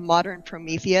the modern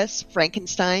Prometheus,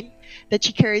 Frankenstein, that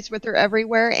she carries with her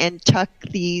everywhere, and tuck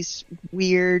these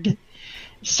weird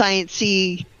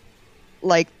sciencey,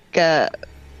 like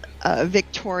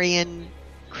Victorian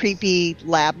creepy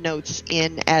lab notes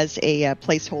in as a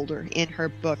placeholder in her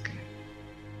book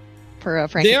for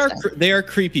Frankenstein. They are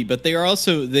creepy, but they are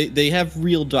also they have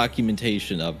real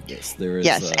documentation of this. There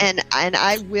is and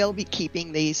I will be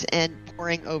keeping these and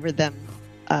poring over them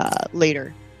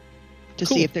later to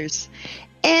see if there's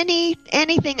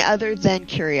anything other than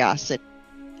curiosity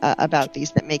about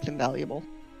these that make them valuable.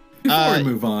 Before we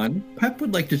move on, Pep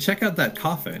would like to check out that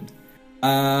coffin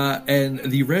and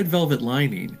the red velvet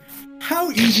lining.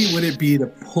 How easy would it be to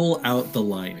pull out the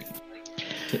lining?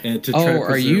 and to try to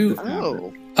are you? preserve the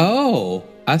fabric. Oh,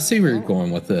 I see where you're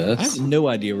going with I this. have no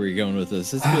idea where you're going with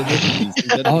this. It's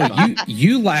good. Oh,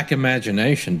 you lack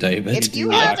imagination, David. If you do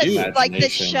have lack like the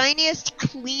imagination. shiniest,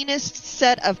 cleanest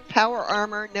set of power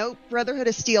armor, no Brotherhood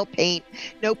of Steel paint,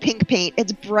 no pink paint,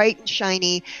 it's bright and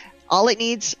shiny. All it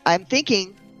needs, I'm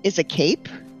thinking, is a cape.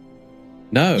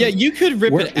 No. Yeah, you could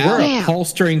rip it out. We're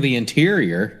upholstering the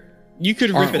interior. You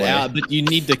could rip Aren't it we? out, but you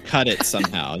need to cut it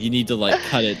somehow. You need to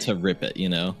cut it to rip it. You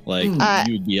know,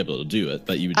 you would be able to do it,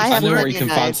 but you would. I Just have I know where plenty you of can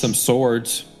find knives. some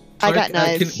swords. I got Can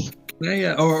knives.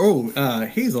 I,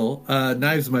 Hazel,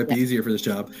 knives might be easier for this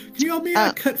job. Can you help me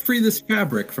cut free this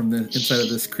fabric from the inside of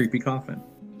this creepy coffin?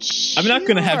 I'm not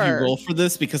going to have you Sure. roll for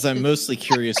this because I'm mostly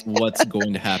curious what's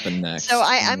going to happen next. So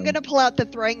I'm going to pull out the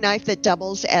throwing knife that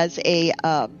doubles as a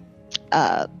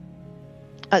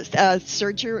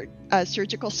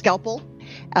surgical scalpel.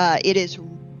 It is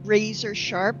razor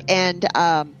sharp, and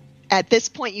at this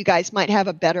point, you guys might have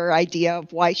a better idea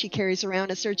of why she carries around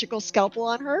a surgical scalpel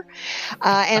on her.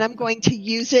 And I'm going to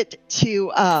use it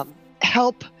to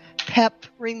help Pep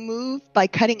remove by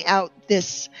cutting out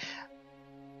this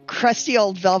crusty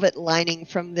old velvet lining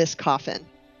from this coffin.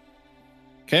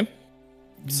 Okay.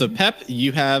 So Pep,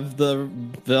 you have the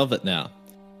velvet now.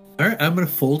 All right, I'm going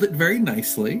to fold it very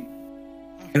nicely,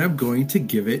 and I'm going to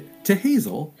give it to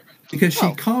Hazel because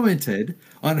she commented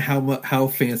on how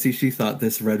fancy she thought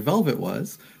this red velvet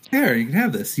was. Here, you can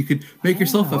have this. You could make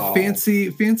yourself a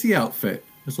fancy outfit.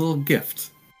 It's a little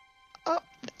gift. Oh,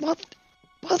 well,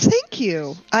 thank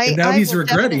you. And now I he's will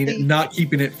regretting definitely- not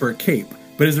keeping it for a cape,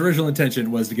 but his original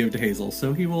intention was to give it to Hazel,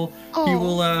 so he will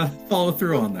follow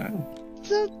through on that.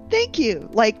 So thank you.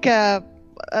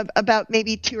 About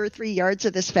maybe 2 or 3 yards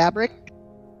of this fabric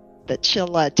that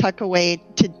she'll tuck away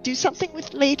to do something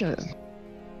with later.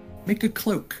 Make a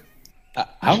cloak.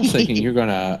 I was thinking you're going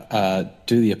to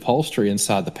do the upholstery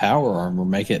inside the power armor,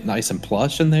 make it nice and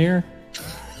plush in there.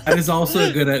 That is also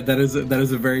a good. That is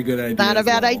a very good idea. Not a as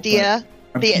bad well, idea.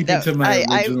 but I'm keeping to my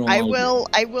original idea.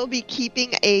 I will be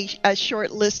keeping a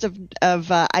short list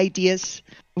of ideas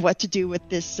of what to do with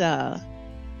this red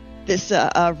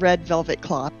velvet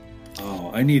cloth.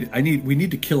 Oh, we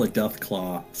need to kill a death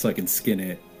claw so I can skin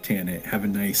it, tan it, have a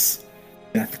nice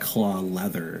death claw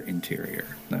leather interior.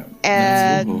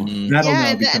 And That'll now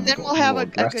and become then gold. we'll have a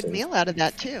aggressive. good meal out of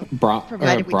that too.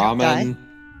 Provided we don't Brahmin.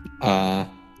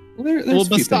 There's Well, a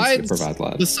few things to provide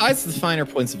lads. besides the finer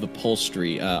points of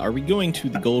upholstery, are we going to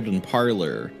the Golden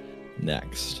Parlor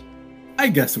next? I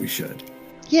guess we should.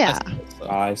 Yeah.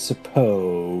 I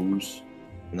suppose.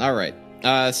 All right.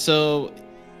 So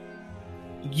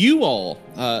you all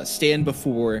stand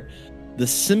before the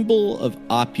symbol of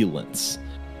opulence.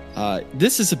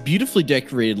 This is a beautifully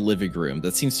decorated living room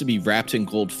that seems to be wrapped in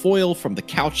gold foil from the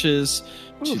couches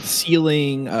to the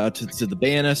ceiling, to the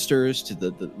banisters, to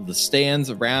the stands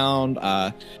around.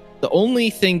 The only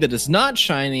thing that is not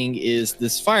shining is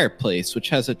this fireplace, which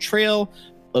has a trail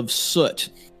of soot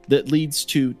that leads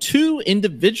to 2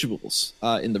 individuals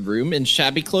in the room in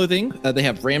shabby clothing. They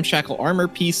have ramshackle armor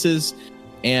pieces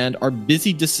and are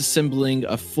busy disassembling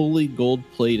a fully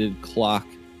gold-plated clock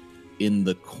in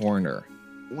the corner.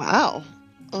 Wow.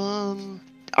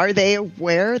 Are they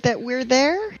aware that we're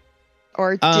there,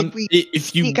 or did we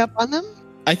sneak up on them?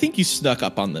 I think you snuck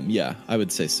up on them. Yeah, I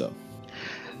would say so.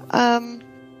 All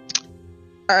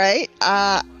right.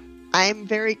 I'm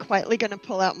very quietly going to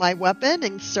pull out my weapon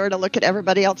and sort of look at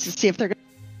everybody else to see if they're going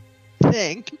to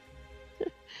think.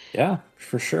 Yeah,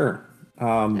 for sure.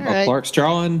 right. Clark's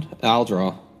drawing. I'll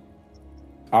draw.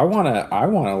 I wanna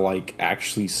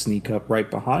actually sneak up right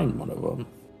behind one of them.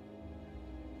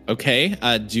 Okay,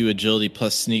 do agility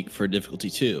plus sneak for difficulty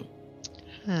 2.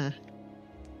 Huh.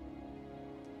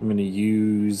 I'm gonna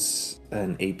use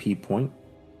an AP point.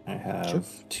 I have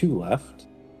 2 left.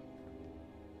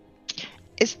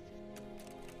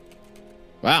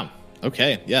 Wow.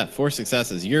 Okay. Yeah, 4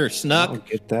 successes. You're I'll snuck.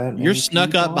 get that. You're AP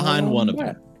snuck up behind one of on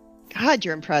them. God,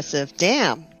 you're impressive.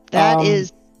 Damn. That Um,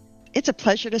 is. It's a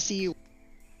pleasure to see you.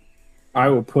 I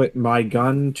will put my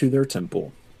gun to their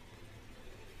temple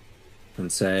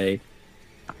and say,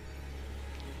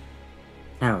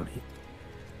 "Howdy."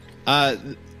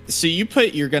 So you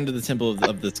put your gun to the temple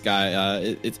of this guy.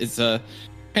 It's a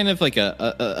kind of like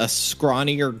a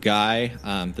scrawnier guy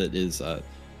that is.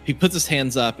 He puts his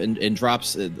hands up and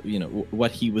drops,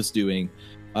 what he was doing.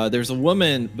 There's a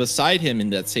woman beside him in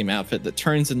that same outfit that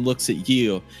turns and looks at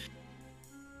you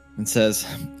and says,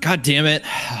 "God damn it.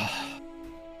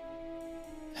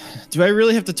 Do I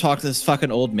really have to talk to this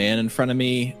fucking old man in front of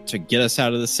me to get us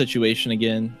out of this situation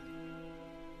again?"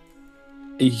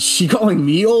 Is she calling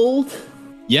me old?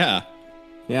 Yeah.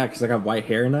 Yeah, because I got white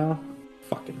hair now.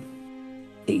 Fucking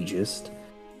ageist.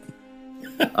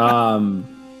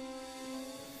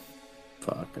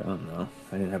 Fuck, I don't know.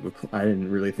 I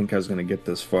didn't really think I was gonna get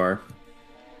this far.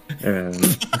 And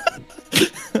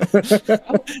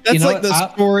That's like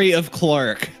the story of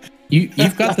Clark.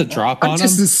 You've got the drop on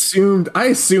him. I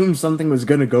assumed something was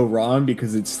gonna go wrong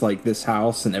because it's like this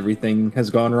house and everything has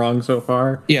gone wrong so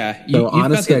far. Yeah, so you've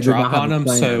honestly, got the drop on him.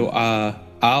 So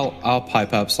I'll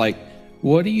pipe up. It's like,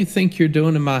 what do you think you're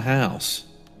doing in my house?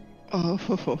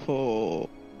 Oh,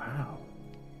 Wow.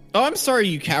 Oh, I'm sorry,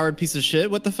 you coward piece of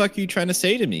shit. What the fuck are you trying to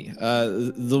say to me?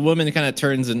 The woman kind of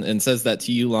turns and says that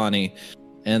to you, Lonnie,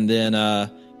 and then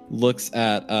looks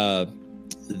at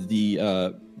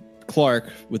the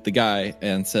Clark with the guy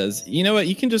and says, you know what,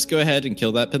 you can just go ahead and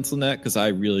kill that pencil neck because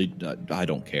I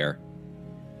don't care.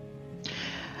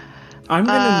 I'm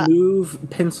going to move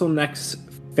Pencil Neck's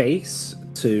face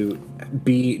to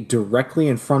be directly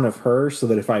in front of her so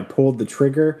that if I pulled the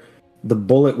trigger, the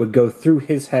bullet would go through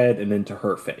his head and into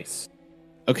her face.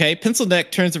 Okay, Pencil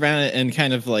Neck turns around and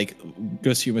kind of like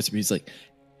goes to you, Mr. B. He's like,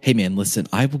 hey man, listen,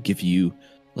 I will give you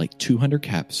like 200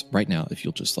 caps right now if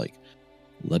you'll just like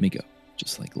let me go.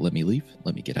 Just like let me leave.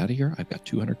 Let me get out of here. I've got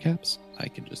 200 caps. I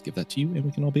can just give that to you and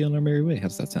we can all be on our merry way. How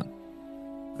does that sound?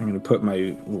 I'm going to put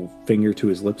my little finger to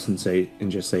his lips and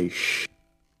just say, shh.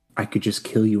 I could just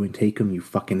kill you and take him, you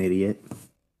fucking idiot.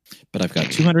 But I've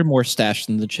got 200 more stashed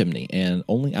in the chimney, and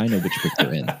only I know which brick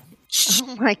they're in.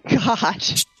 oh my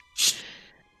God.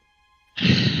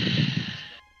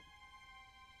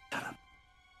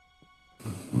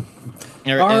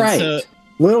 All right. So,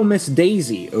 little Miss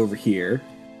Daisy over here.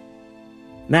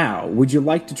 Now, would you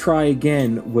like to try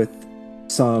again with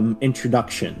some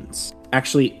introductions?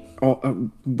 Actually,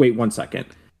 wait 1 second.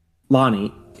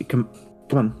 Lonnie, come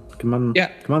on.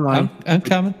 Yeah, come on, Lonnie. I'm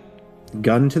coming.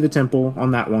 Gun to the temple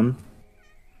on that one.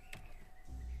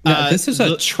 No, this is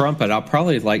a trumpet. I'll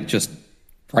probably like just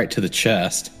right to the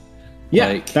chest. Yeah,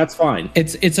 like, that's fine.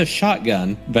 It's a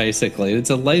shotgun, basically. It's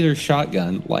a laser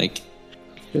shotgun. Like,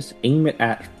 just aim it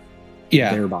at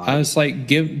their body. I was like,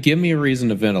 give me a reason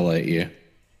to ventilate you.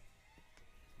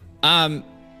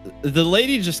 The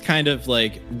lady just kind of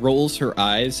like rolls her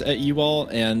eyes at you all,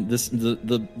 and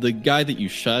the guy that you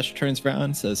shush turns around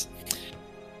and says,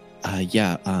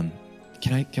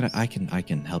 can I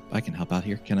help out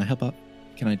here? Can I help out?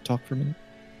 Can I talk for a minute?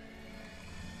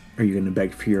 Are you going to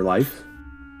beg for your life?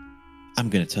 I'm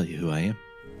going to tell you who I am.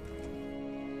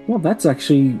 Well, that's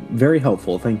actually very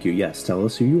helpful. Thank you. Yes, tell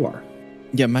us who you are.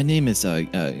 Yeah, my name is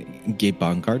Gabe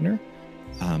Baumgartner.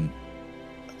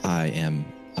 I am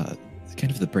kind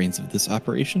of the brains of this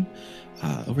operation.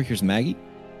 Over here's Maggie,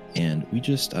 and we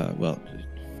just kind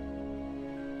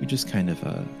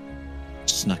of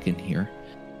snuck in here,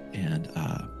 and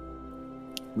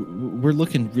we're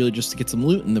looking really just to get some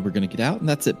loot, and then we're going to get out, and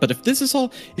that's it. But if this is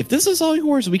all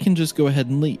yours, we can just go ahead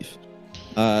and leave.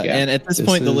 And at this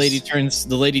point, the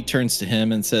lady turns to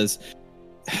him and says,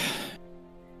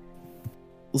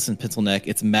 "Listen, Pencil Neck,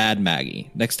 it's Mad Maggie.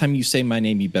 Next time you say my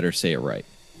name, you better say it right."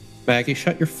 Maggie,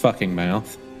 shut your fucking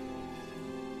mouth.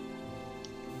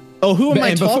 Oh, who am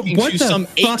I talking to? Some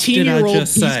 18-year-old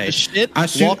piece of shit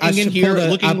walking in here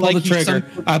looking like you trigger.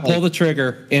 I pull the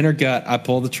trigger. In her gut, I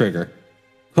pull the trigger.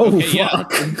 Oh, okay,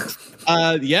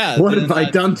 fuck. Yeah. What have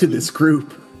I done to this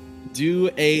group?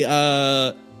 Do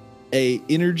a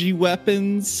energy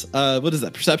weapons. What is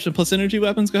that? Perception plus energy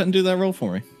weapons. Go ahead and do that roll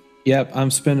for me. Yep, I'm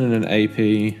spending an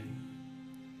AP.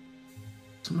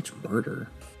 So much murder.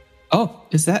 Oh,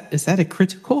 is that a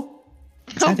critical?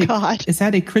 God. Is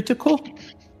that a critical?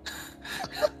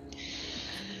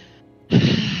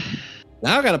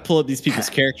 Now I got to pull up these people's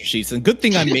character sheets, and good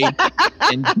thing I made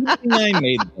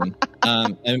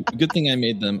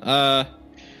them.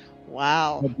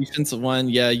 Wow. Defensive one,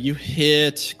 yeah, you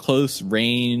hit close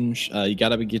range. You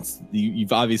got up against.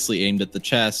 You've obviously aimed at the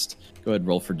chest. Go ahead, and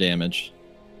roll for damage.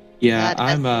 Yeah, that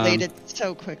I'm escalated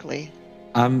so quickly.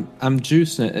 I'm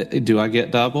juicing it. Do I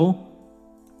get double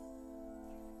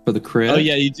for the crit? Oh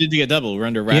yeah, you did get double. We're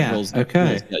under Rad Rolls.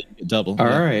 Okay, yeah, you get double. All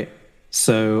right.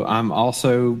 So I'm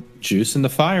also juicing the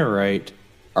fire rate.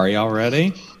 Are y'all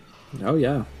ready? Oh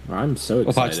yeah, I'm so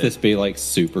excited. Watch this be like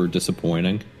super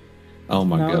disappointing. Oh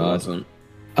my god. It wasn't.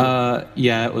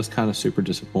 Yeah, it was kind of super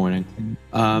disappointing.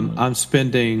 I'm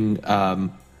spending. It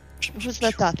was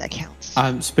the thought that counts.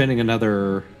 I'm spending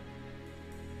another.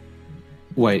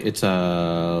 Wait, it's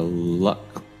a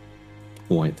luck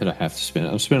point that I have to spend.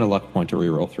 I'm spending a luck point to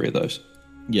reroll 3 of those.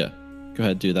 Yeah, go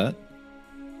ahead, do that.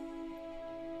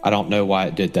 I don't know why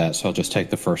it did that, so I'll just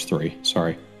take the first 3.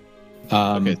 Sorry.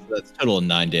 Okay, so that's a total of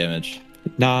 9 damage.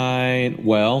 9.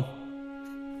 Well,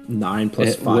 9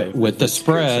 plus 5 with the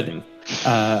spread.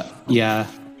 Yeah,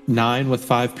 9 with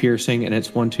 5 piercing, and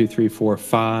it's 1, 2, 3, 4,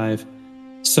 5.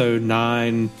 So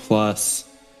 9 plus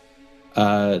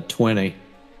 20.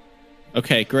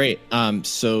 Okay, great.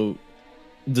 So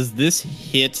does this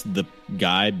hit the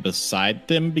guy beside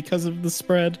them because of the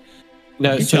spread?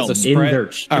 No, so the In spread.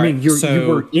 their, I mean, you so,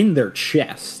 were in their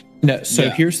chest. No, so Yeah.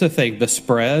 here's the thing: the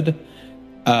spread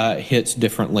hits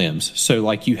different limbs. So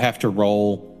like you have to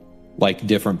roll like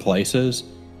different places,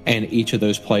 and each of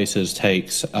those places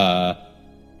takes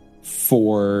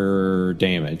 4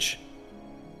 damage,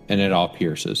 and it all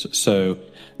pierces. So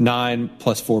 9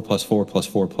 plus 4 plus 4 plus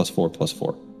 4 plus 4 plus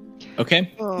 4.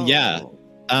 Okay. Oh. Yeah.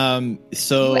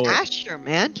 So Ooh, Asher,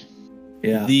 man.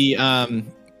 Yeah. the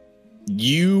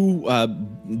you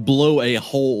blow a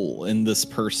hole in this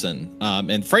person,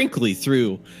 and frankly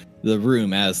through the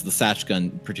room, as the satch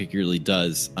gun particularly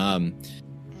does.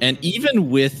 And even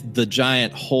with the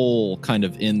giant hole kind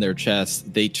of in their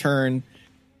chest, they turn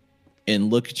and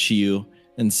look at you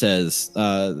and says,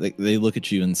 they look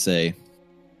at you and say,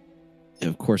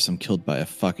 of course I'm killed by a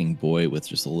fucking boy with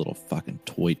just a little fucking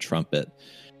toy trumpet.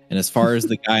 And as far as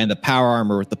the guy in the power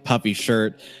armor with the puffy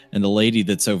shirt and the lady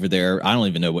that's over there, I don't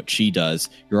even know what she does.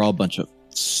 You're all a bunch of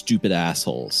stupid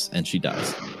assholes. And she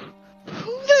does.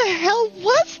 Who the hell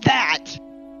was that?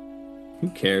 Who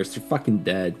cares? They're fucking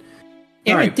dead.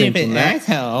 You're All a right, Pencil stupid Neck.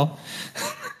 asshole.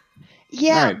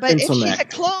 Yeah, All right, but if pencil she's neck. a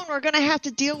clone, we're going to have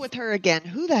to deal with her again.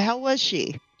 Who the hell was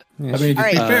she? I mean, to be All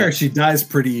right. fair, she dies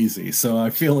pretty easy, so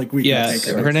I feel like we can Yeah,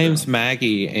 take her name's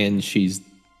Maggie, and she's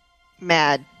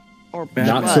Mad. Or Mad.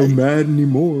 Not was. so mad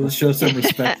anymore. Let's show some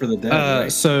respect for the dead. Right?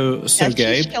 so Yeah, she's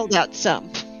Gabe. killed out some.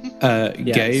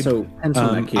 Gabe, so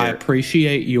Pencil Neck here. I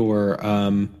appreciate your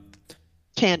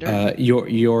Candor.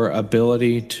 your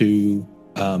ability to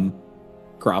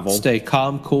Grovel. stay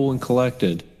calm, cool, and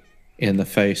collected in the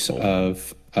face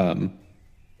of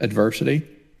adversity.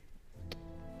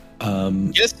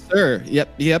 Yes, sir. Yep.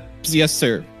 Yes,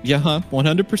 sir. Yeah,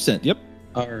 100%. Yep.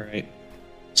 All right.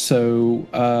 So,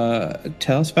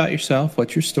 tell us about yourself.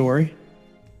 What's your story?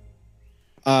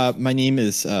 My name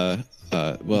is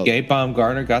Gabe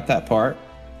Baumgartner, got that part.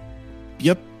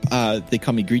 Yep. They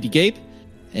call me Greedy Gabe,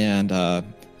 and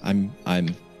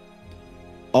I'm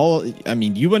all. I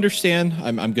mean, you understand.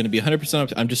 I'm going to be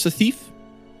 100%. I'm just a thief.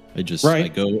 I Right.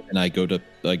 I go to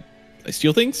I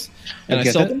steal things and I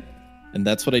get sell it. them, and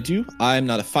that's what I do. I'm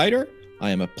not a fighter.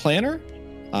 I am a planner.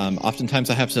 Oftentimes,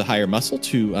 I have to hire muscle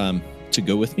to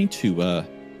go with me to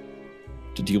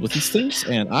deal with these things.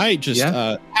 And I just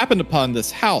happened upon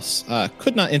this house.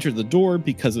 Could not enter the door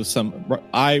because of some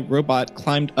iRobot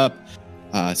climbed up.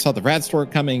 Saw the Rad store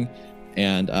coming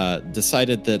and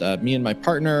decided that me and my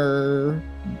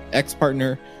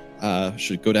ex-partner,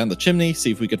 should go down the chimney,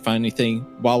 see if we could find anything.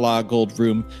 Voila, gold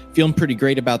room. Feeling pretty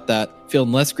great about that.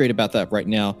 Feeling less great about that right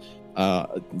now.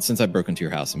 Since I broke into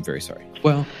your house, I'm very sorry.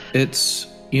 Well, it's,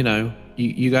 you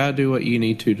got to do what you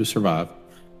need to survive.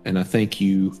 And I think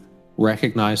you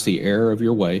recognize the error of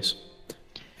your ways.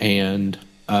 And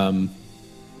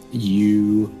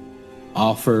you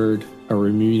offered a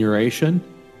remuneration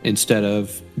instead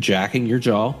of jacking your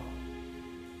jaw.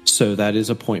 So that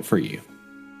is a point for you.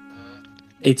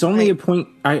 It's only a point.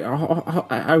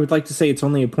 I would like to say it's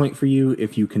only a point for you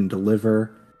if you can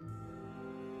deliver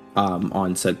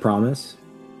on said promise.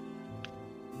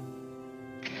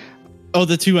 Oh,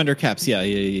 the 200 caps. Yeah.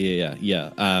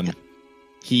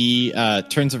 He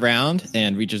turns around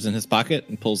and reaches in his pocket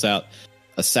and pulls out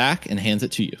a sack and hands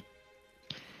it to you.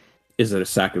 Is it a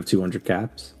sack of 200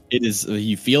 caps? It is.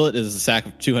 You feel it is a sack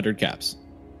of 200 caps.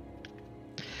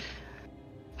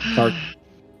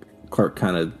 Clark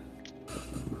kind of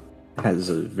has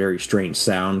a very strange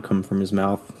sound come from his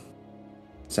mouth.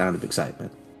 Sound of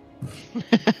excitement.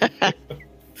 What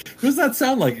does that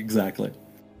sound like exactly?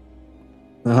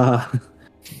 That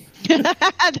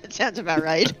sounds about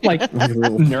right. Like a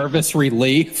little, nervous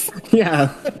relief.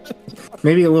 yeah,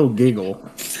 maybe a little giggle.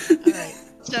 All right.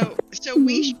 So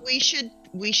we should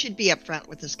be upfront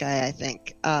with this guy, I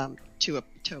think, to a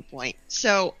point.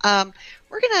 So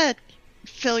we're gonna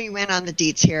fill you in on the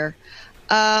deets here.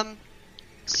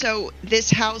 So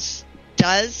this house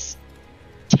does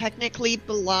technically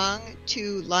belong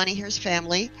to Lonnie Here's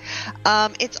family.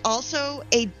 It's also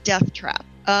a death trap.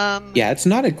 Yeah, it's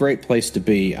not a great place to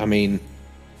be. I mean,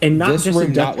 And not this just a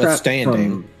room death trap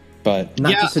notwithstanding, from, but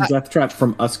not just a death trap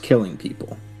from us killing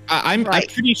people. I'm Right.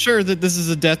 pretty sure that this is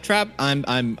a death trap.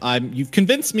 You've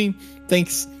convinced me.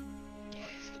 Thanks.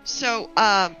 So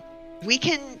we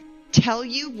can tell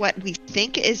you what we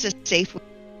think is a safe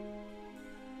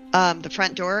the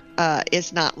front door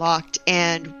is not locked,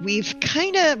 and we've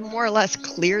kind of more or less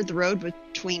cleared the road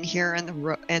between here and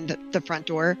the front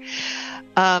door.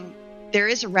 There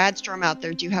is a rad storm out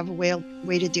there. Do you have a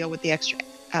way to deal with the extra,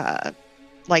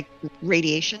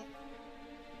 radiation?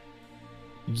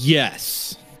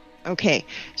 Yes. Okay,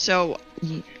 so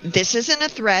this isn't a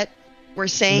threat. We're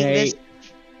saying this.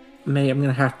 May, I'm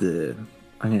gonna have to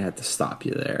stop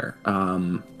you there.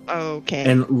 Okay.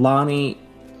 And Lonnie,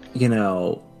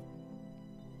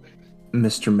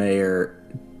 Mr. Mayor,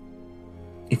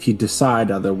 if you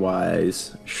decide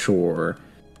otherwise, sure.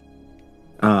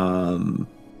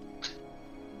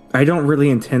 I don't really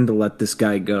intend to let this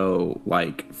guy go,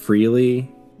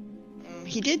 freely.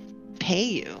 He did pay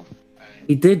you.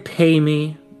 He did pay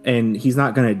me, and he's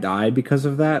not going to die because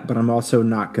of that, but I also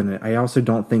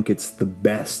don't think it's the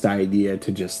best idea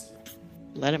to just...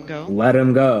 Let him go? Let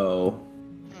him go.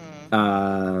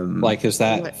 Is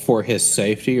that for his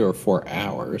safety or for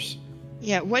ours?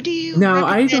 Yeah, what do you... No,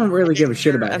 I don't really give a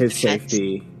shit about his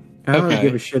safety. I don't really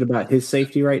give a shit about his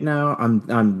safety right now.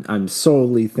 I'm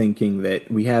solely thinking that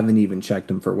we haven't even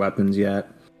checked him for weapons yet.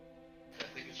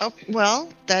 Oh, well,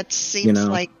 that seems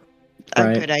like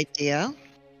a good idea.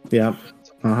 Yeah.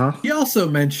 Uh-huh. He also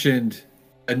mentioned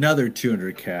another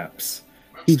 200 caps.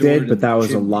 He did, but that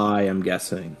was a lie, I'm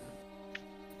guessing.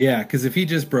 Yeah, because if he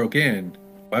just broke in,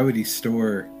 why would he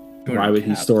store... Why would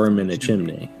he store him in a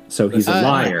chimney? So he's a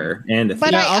liar and a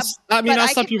thief. I'll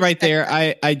stop you right there.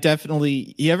 I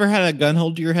definitely... You ever had a gun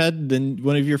hold to your head, then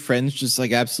one of your friends just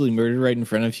absolutely murdered right in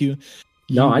front of you?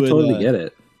 No, I totally get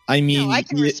it. I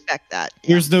can respect that. Yeah.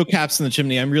 There's no caps in the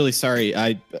chimney. I'm really sorry.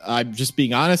 I'm just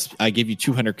being honest. I gave you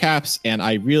 200 caps, and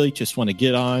I really just want to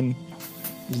get on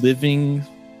living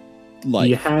life. Do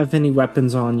you have any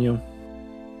weapons on you?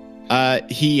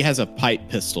 He has a pipe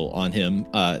pistol on him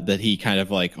that he kind of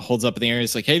holds up in the air.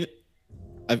 He's like, hey,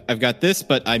 I've got this,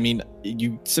 but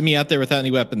you send me out there without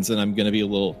any weapons, and I'm not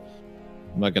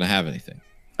going to have anything.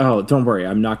 Oh, don't worry.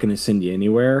 I'm not going to send you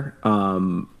anywhere.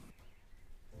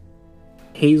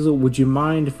 Hazel, would you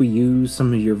mind if we use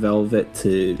some of your velvet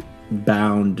to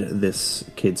bound this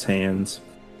kid's hands?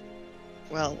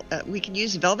 Well, we can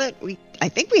use velvet. I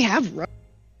think we have rope.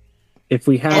 If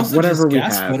we have also whatever we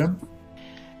gas have. Foot him.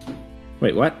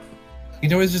 Wait, what? You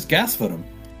can always just gas foot him.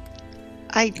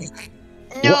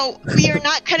 No, we are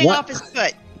not cutting off his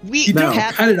foot. You don't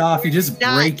cut it off. You just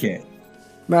break it.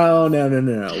 No.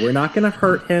 We're not going to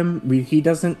hurt him. Wait,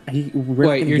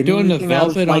 you're doing the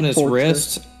velvet on his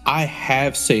wrist? I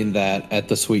have seen that at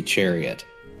the Sweet Chariot.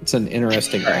 It's an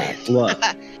interesting act. Look.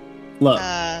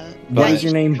 What is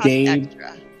your name?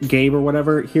 Gabe or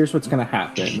whatever? Here's what's going to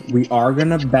happen. We are going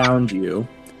to bound you.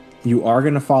 You are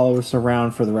going to follow us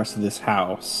around for the rest of this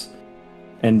house.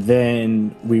 And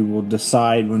then we will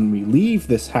decide when we leave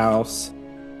this house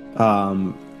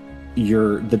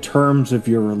the terms of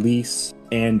your release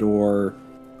and or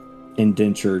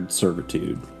indentured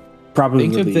servitude. Probably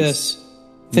think of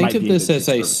this as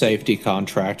a safety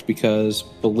contract, because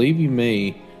believe you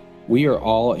me, we are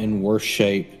all in worse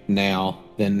shape now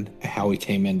than how we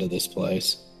came into this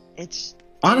place.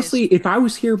 Honestly, if I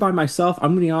was here by myself,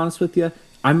 I'm going to be honest with you,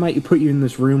 I might put you in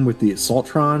this room with the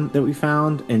Assaultron that we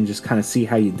found and just kind of see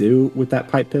how you do with that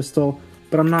pipe pistol.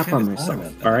 But I'm not by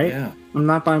myself. All right, yeah. I'm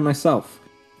not by myself.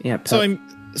 Yeah.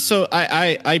 So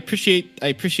I appreciate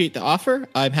the offer.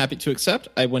 I'm happy to accept.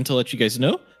 I want to let you guys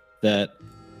know that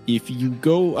if you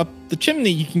go up the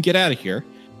chimney, you can get out of here.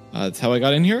 That's how I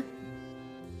got in here.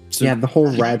 So, yeah, the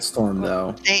whole rad storm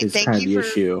though is kind of the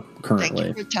issue currently.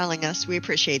 Thank you for telling us. We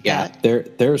appreciate that. Yeah,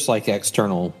 there's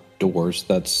external doors.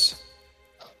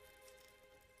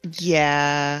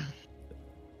 Yeah.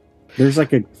 There's a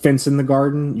fence in the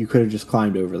garden. You could have just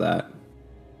climbed over that.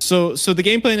 So the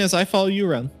game plan is I follow you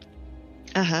around.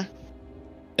 Uh-huh.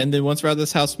 And then once we're out of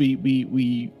this house,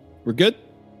 we're good?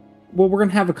 Well, we're going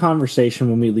to have a conversation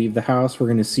when we leave the house. We're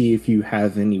going to see if you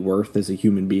have any worth as a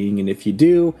human being. And if you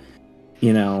do,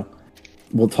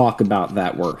 we'll talk about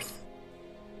that worth.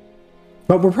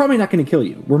 But we're probably not going to kill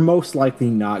you. We're most likely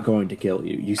not going to kill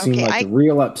you. You seem like a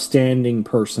real upstanding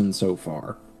person so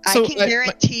far. I can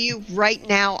guarantee you right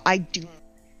now I do.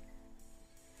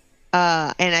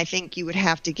 And I think you would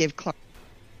have to give Clark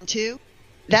too.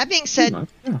 That being said,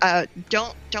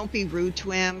 don't be rude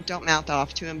to him. Don't mouth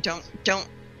off to him. Don't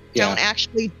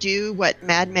actually do what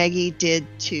Mad Maggie did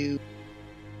to.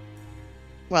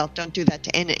 Well, don't do that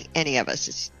to any of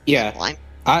us.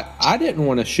 I didn't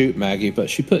want to shoot Maggie,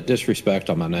 but she put disrespect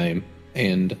on my name,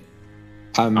 and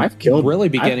I'm really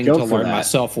beginning to learn my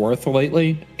self-worth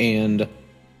lately, and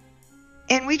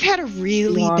we've had a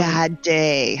really bad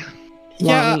day.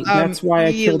 Lonnie, that's why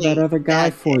I killed that really other guy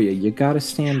bad for you. You got to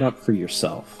stand up for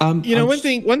yourself. One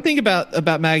thing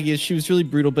about Maggie is she was really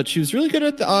brutal, but she was really good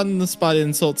at the on the spot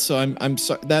insults. So I'm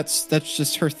sorry. That's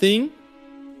just her thing.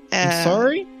 I'm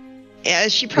sorry. Yeah,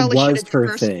 she probably should have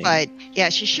her diversified. Yeah,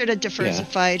 she should have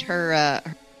diversified her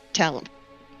talent.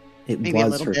 It Maybe a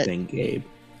was little her bit. thing, Gabe.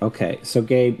 Okay, so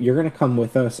Gabe, you're gonna come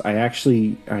with us. I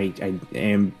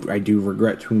do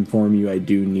regret to inform you. I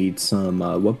do need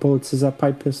some. What bullets does that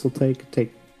pipe pistol take?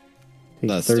 Take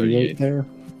That's 38 there.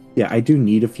 Yeah, I do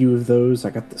need a few of those.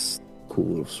 I got this cool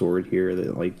little sword here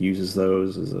that like uses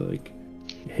those as a like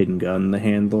hidden gun in the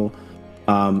handle.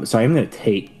 So I'm gonna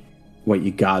take what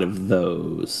you got of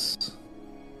those.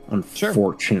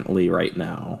 Unfortunately, right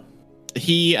now.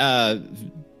 He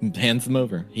hands them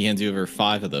over. He hands you over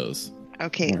 5 of those.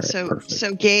 Okay, All right, perfect.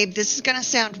 so Gabe, this is gonna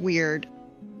sound weird.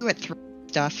 You at throw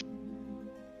stuff.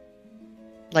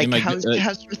 Like how's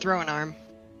your throwing arm?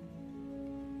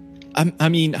 I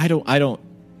mean, I don't.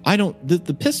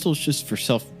 The pistol's just for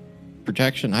self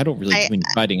protection. I don't really do any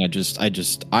fighting. I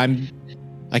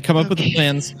come up with the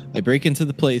plans. I break into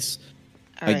the place.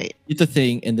 All right. Get the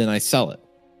thing, and then I sell it.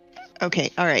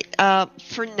 Okay. All right.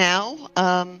 For now,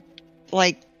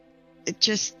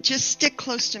 just stick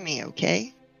close to me,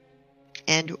 okay?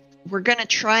 And we're gonna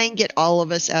try and get all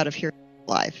of us out of here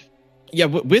alive. Yeah,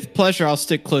 with pleasure. I'll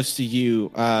stick close to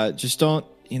you. Just don't.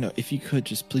 If you could,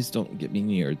 just please don't get me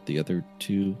near the other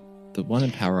 2. The one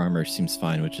in power armor seems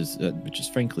fine, which is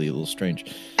frankly a little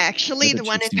strange. Actually, the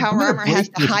one in power armor has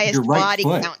the highest body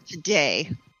count today.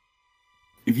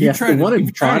 If you try anything, I'm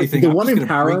just gonna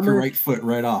power break armor, your right foot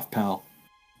right off, pal.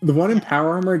 The one in power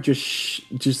armor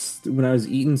just when I was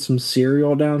eating some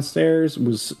cereal downstairs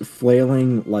was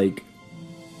flailing like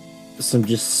some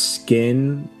just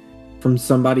skin from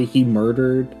somebody he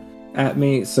murdered at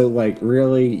me. So like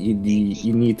really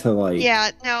you need to like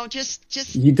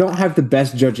just you don't have the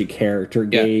best judge of character,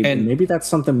 Gabe, and maybe that's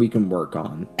something we can work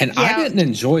on. And I didn't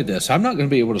enjoy this. I'm not going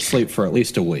to be able to sleep for at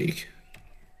least a week.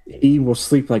 He will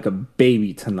sleep like a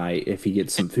baby tonight if he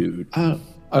gets some food.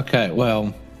 Okay,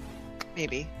 well,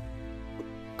 maybe.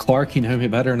 Clark, you know me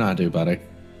better than I do, buddy.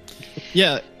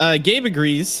 Yeah, Gabe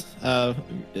agrees,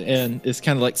 and is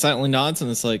kind of like silently nods,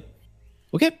 and it's like,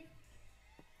 okay.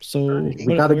 So where are we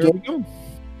going?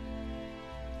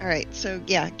 All right, so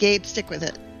yeah, Gabe, stick with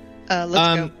it. Let's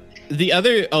go. The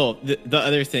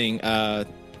other thing.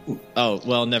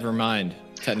 Well, never mind.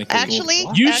 Technically, Actually,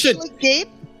 Gabe,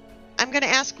 I'm going to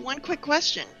ask one quick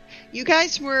question. You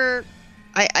guys were,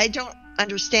 I don't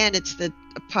understand. It's the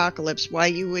apocalypse. Why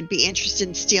you would be interested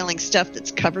in stealing stuff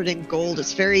that's covered in gold?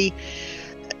 It's very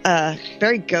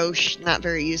gauche, not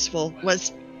very useful.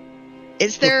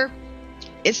 Is there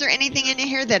anything in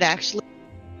here that actually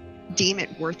deem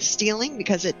it worth stealing?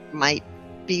 Because it might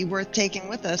be worth taking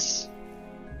with us.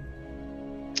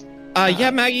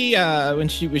 Yeah, Maggie. When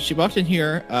she walked in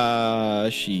here,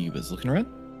 she was looking around.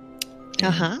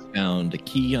 Found a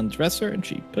key on the dresser, and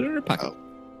she put it in her pocket.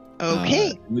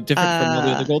 Okay. Different from all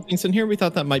the other gold things in here. We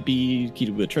thought that might be key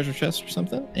to a treasure chest or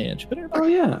something, and she put it in her pocket. Oh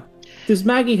yeah. Does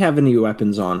Maggie have any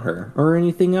weapons on her or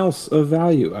anything else of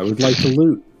value? I would like to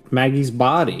loot Maggie's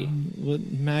body. What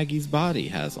Maggie's body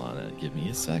has on it? Give me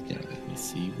a second. Let me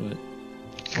see what.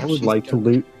 I would like to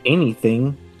loot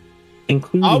anything,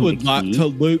 including. I would like to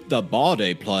loot the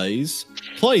body, please.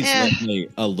 Please let me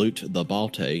loot the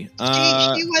body.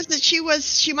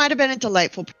 She might have been a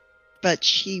delightful, but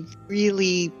she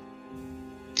really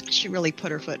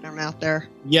put her foot in her mouth there.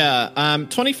 Yeah,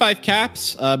 25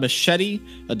 caps, a machete,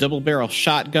 a double barrel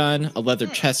shotgun, a leather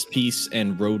chest piece,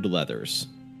 and road leathers.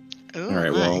 Ooh, all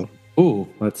right,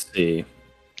 let's see.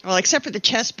 Well, except for the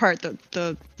chest part,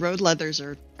 the road leathers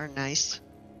are nice.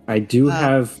 I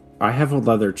have a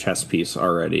leather chest piece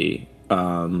already.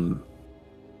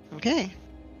 Okay.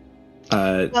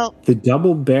 Well, the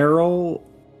double barrel,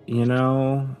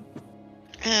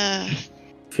 I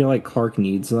feel like Clark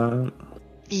needs that.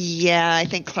 Yeah, I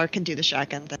think Clark can do the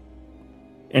shotgun thing.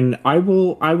 And I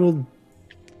will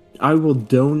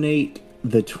donate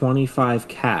the 25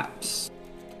 caps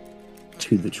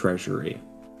to the treasury.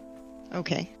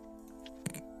 Okay.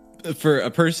 For a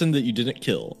person that you didn't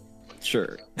kill.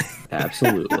 Sure.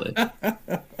 Absolutely.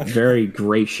 Very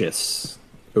gracious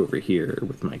over here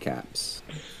with my caps.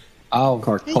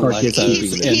 Clark gets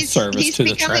in service to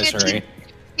the treasury.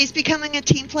 He's becoming a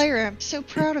team player. I'm so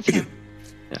proud of him.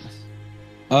 Yes.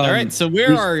 All right, so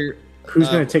who's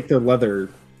going to take the leather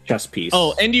chest piece?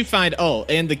 And you find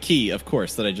and the key, of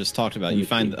course, that I just talked about. You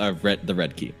find the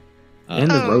red key. And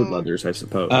the road leathers, I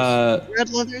suppose. Red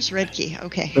leathers, red key.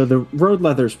 Okay. So the road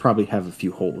leathers probably have a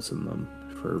few holes in them,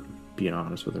 for being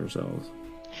honest with ourselves.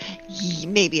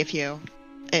 Maybe a few.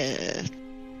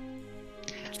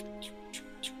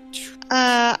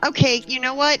 Okay, you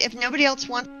know what? If nobody else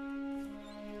wants...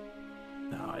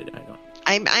 No, I don't.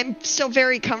 I'm still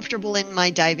very comfortable in my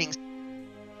diving.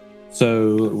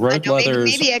 So road I know,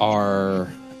 leathers maybe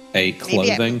are a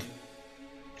clothing.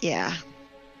 Yeah.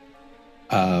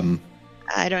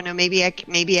 I don't know. Maybe I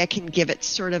can give it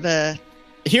sort of a...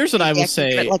 Here's what I will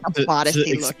say like a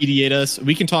to expedite us.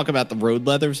 We can talk about the road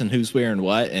leathers and who's wearing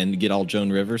what and get all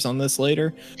Joan Rivers on this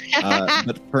later.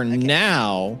 But for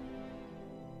now,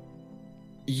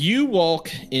 you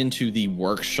walk into the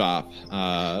workshop.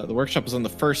 The workshop is on the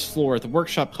first floor. The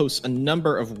workshop hosts a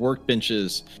number of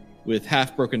workbenches with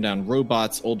half broken down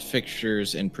robots, old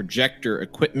fixtures, and projector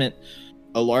equipment.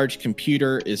 A large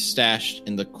computer is stashed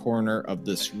in the corner of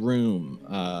this room.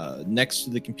 Next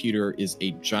to the computer is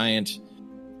a giant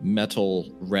metal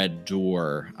red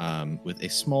door with a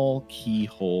small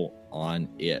keyhole on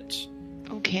it.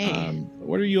 Okay.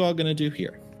 What are you all going to do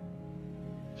here?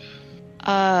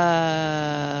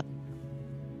 Pep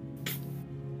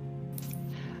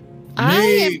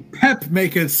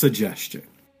make a suggestion.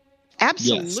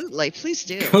 Absolutely. Yes. Please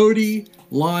do. Cody,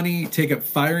 Lonnie take up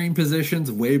firing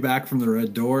positions way back from the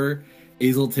red door.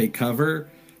 Hazel take cover.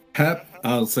 Pep,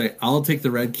 I'll say, I'll take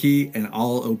the red key and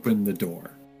I'll open the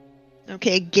door.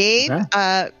 Okay, Gabe,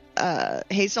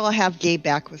 Hazel, I'll have Gabe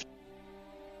back with,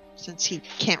 since he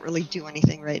can't really do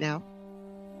anything right now.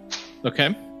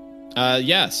 Okay.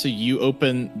 So you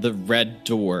open the red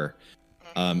door.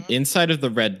 Inside of the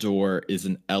red door is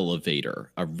an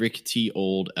elevator, a rickety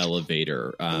old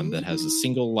elevator that has a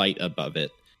single light above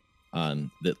it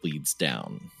that leads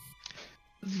down.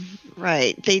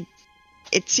 Right.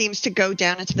 It seems to go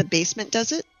down into the basement,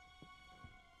 does it?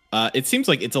 It seems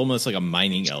like it's almost like a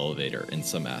mining elevator in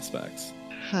some aspects.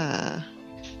 Huh.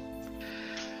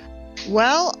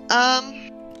 Well,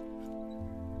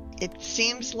 it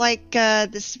seems like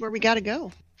this is where we got to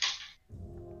go.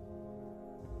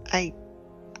 Okay.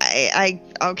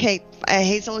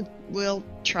 Hazel will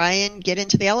try and get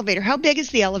into the elevator. How big is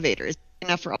the elevator? Is it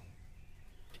enough for all?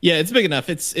 Yeah, it's big enough.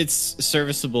 It's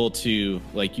serviceable to,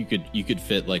 like, you could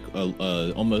fit like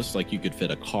almost like you could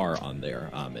fit a car on there.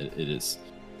 It is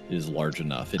large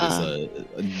enough. It is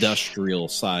a industrial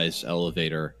sized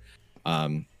elevator.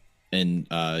 And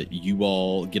you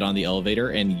all get on the elevator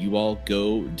and you all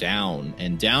go down,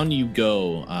 and down you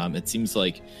go. It seems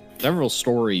like several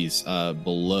stories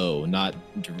below. Not,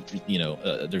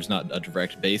 there's not a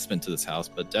direct basement to this house,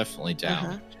 but definitely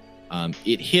down.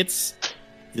 It hits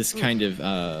this kind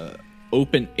of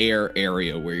open air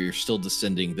area where you're still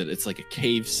descending. That it's like a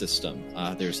cave system.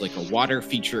 There's like a water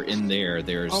feature in there.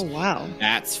 There's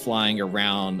bats flying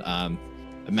around.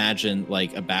 Imagine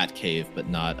like a bat cave, but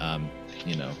not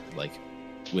like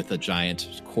with a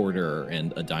giant quarter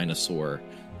and a dinosaur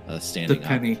standing up.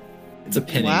 Penny. It's a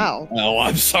penny. Wow. Oh,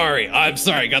 I'm sorry.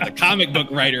 Got the comic book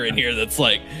writer in here that's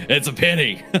like, it's a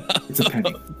penny. It's a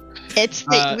penny. It's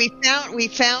we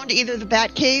found either the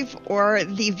bat cave or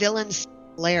the villain's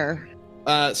lair.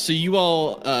 So you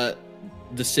all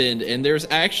descend, and there's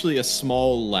actually a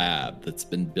small lab that's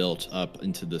been built up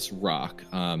into this rock.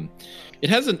 It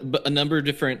has a number of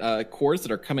different cores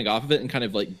that are coming off of it and kind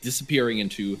of like disappearing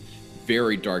into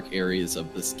very dark areas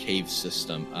of this cave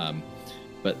system.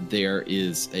 But there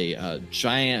is a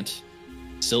giant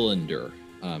cylinder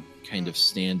kind of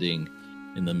standing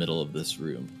in the middle of this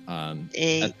room.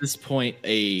 At this point,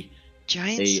 a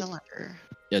giant cylinder.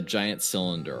 A giant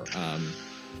cylinder.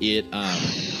 At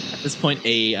this point,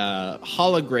 a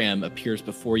hologram appears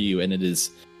before you, and it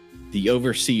is the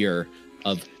overseer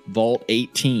of Vault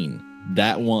 18.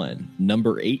 That one,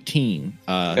 number 18,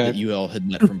 that you all had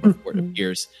met from before, it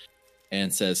appears,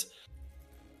 and says,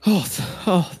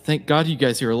 "Oh, thank God you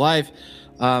guys are alive.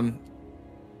 I'm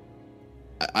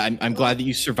glad that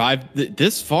you survived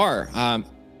this far. I'm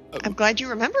glad you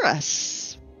remember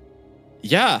us."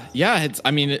 Yeah.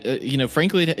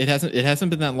 Frankly, it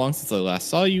hasn't been that long since I last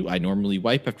saw you. I normally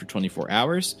wipe after 24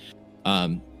 hours.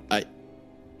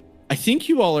 I think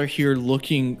you all are here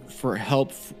looking for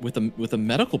help with a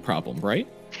medical problem, right?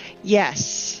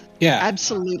 Yes. Yeah.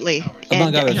 Absolutely.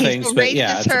 Among other things, but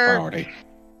yeah, it's a priority.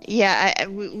 Yeah,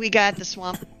 we got the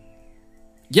swamp.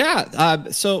 Yeah.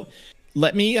 So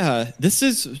let me. This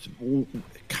is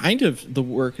kind of the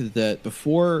work that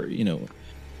before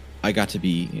I got to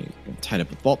be tied up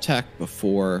with Vault Tech.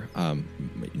 Before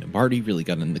Marty really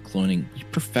got into cloning, he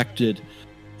perfected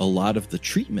a lot of the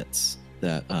treatments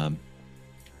that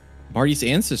Marty's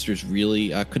ancestors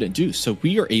really couldn't do. So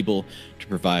we are able to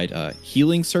provide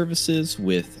healing services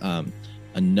with a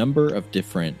number of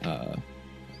different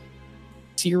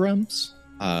serums,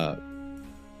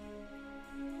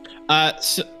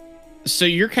 So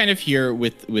you're kind of here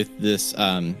with this.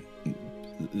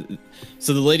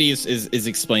 So the lady is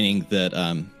explaining that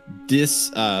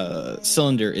this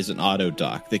cylinder is an auto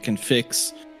dock that can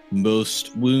fix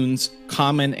most wounds,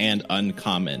 common and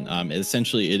uncommon.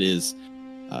 Essentially, it is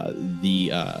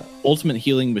the ultimate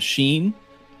healing machine.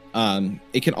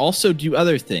 It can also do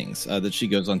other things that she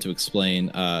goes on to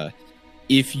explain.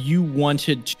 If you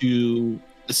wanted to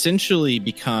essentially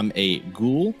become a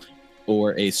ghoul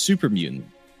or a super mutant,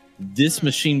 this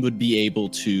machine would be able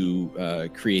to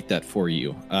create that for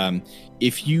you.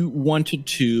 If you wanted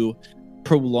to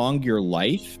prolong your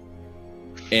life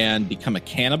and become a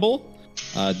cannibal,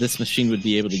 this machine would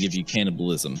be able to give you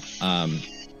cannibalism.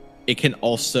 It can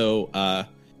also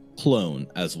clone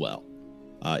as well.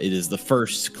 It is the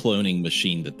first cloning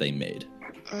machine that they made.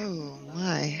 Oh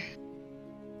my.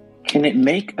 Can it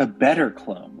make a better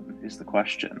clone is the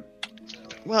question.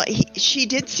 Well, she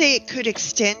did say it could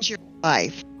extend your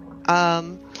life. I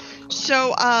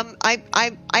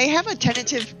have a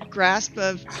tentative grasp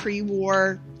of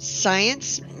pre-war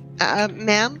science,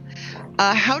 ma'am.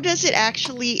 How does it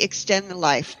actually extend the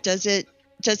life? Does it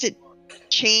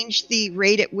change the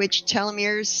rate at which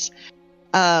telomeres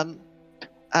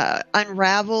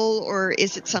unravel, or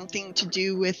is it something to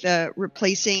do with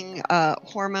replacing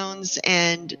hormones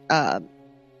and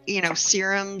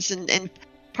serums and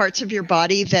parts of your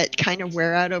body that kind of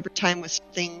wear out over time with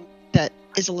something that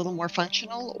is a little more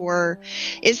functional? Or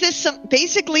is this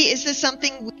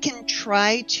something we can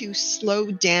try to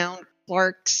slow down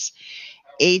Clark's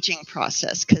aging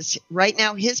process? Because right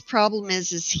now his problem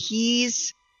is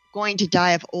he's going to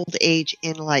die of old age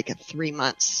in like 3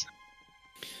 months,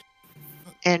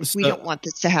 and we don't want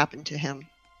this to happen to him.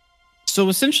 So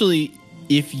essentially,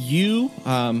 if you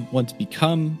want to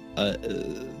become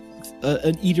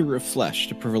an eater of flesh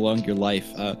to prolong your life,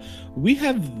 we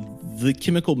have the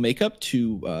chemical makeup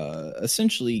to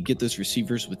essentially get those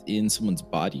receivers within someone's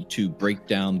body to break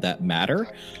down that matter,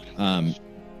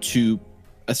 to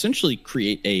essentially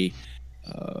create a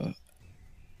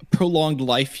prolonged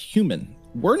life human.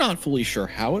 We're not fully sure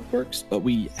how it works, but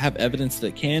we have evidence that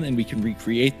it can, and we can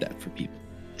recreate that for people.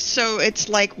 So it's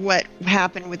like what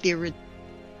happened with the original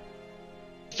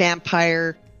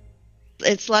vampire.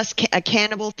 It's less a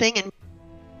cannibal thing and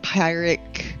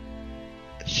vampiric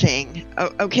thing.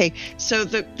 Oh, okay, so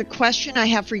the question I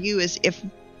have for you is, if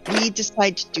we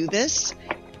decide to do this,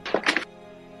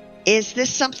 is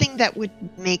this something that would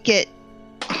make it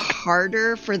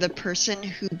harder for the person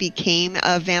who became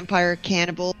a vampire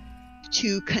cannibal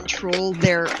to control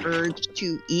their urge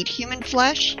to eat human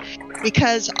flesh?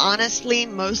 Because honestly,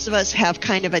 most of us have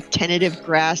kind of a tentative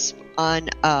grasp on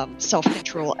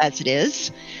self-control as it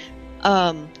is.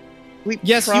 You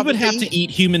would have to eat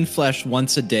human flesh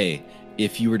once a day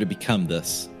if you were to become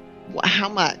this. How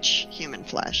much human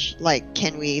flesh? Like,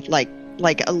 can we like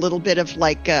a little bit of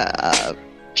like could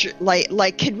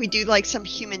we do like some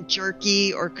human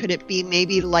jerky, or could it be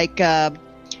maybe like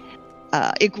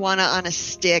iguana on a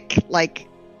stick, like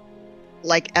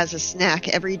as a snack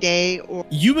every day? Or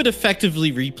you would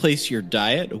effectively replace your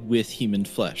diet with human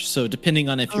flesh. So depending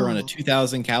on if you're on a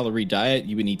 2,000 calorie diet,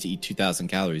 you would need to eat 2,000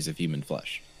 calories of human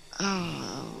flesh.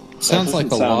 Oh, sounds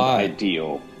like a lot.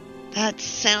 Ideal. That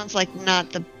sounds like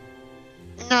not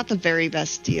the very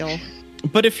best deal.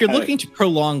 But if you're looking to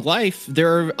prolong life,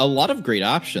 there are a lot of great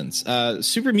options.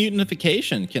 Super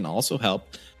mutanification can also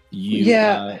help you.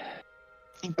 Yeah.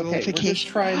 Okay,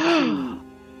 Gullification.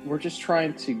 we're just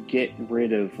trying to get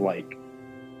rid of like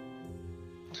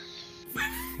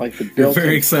the built-in You're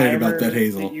very excited about that, timer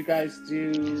Hazel. that you guys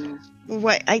do.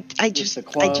 What I just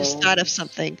thought of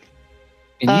something.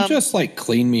 Can you just like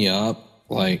clean me up,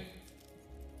 like?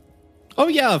 Oh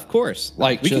yeah, of course.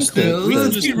 Like, let's get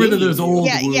rid of those old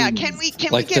wounds. Yeah. Can we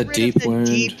Like get the rid deep of the wound.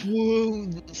 deep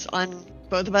wounds on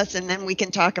both of us, and then we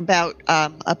can talk about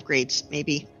upgrades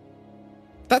maybe.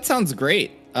 That sounds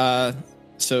great.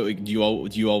 So do you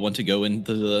all want to go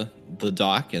into the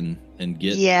dock and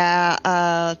get?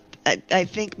 Yeah. I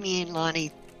think me and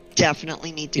Lonnie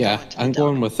definitely need to go into the I'm dock.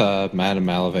 going with Madame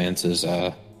Malavance's.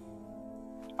 I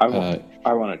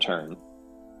want to turn.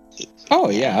 Oh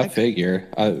yeah, I figure.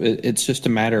 It's just a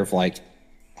matter of like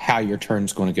how your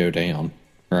turn's going to go down,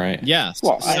 right? Yeah.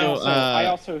 Well, So, I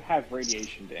also have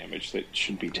radiation damage that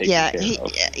should be taken care of.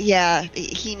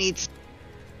 He needs.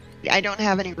 I don't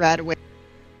have any rad away.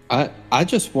 I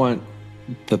just want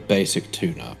the basic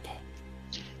tune-up.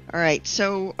 All right.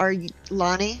 So,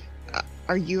 Lonnie?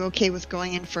 Are you okay with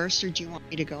going in first, or do you want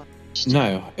me to go in first?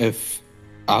 No, if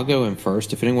I'll go in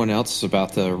first. If anyone else is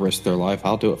about to risk their life,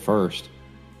 I'll do it first.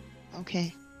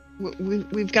 Okay.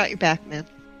 We've got your back, man.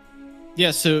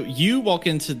 Yeah, so you walk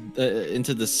into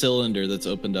the cylinder that's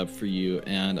opened up for you,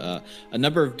 and a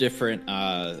number of different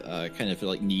kind of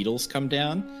like needles come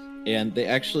down, and they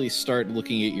actually start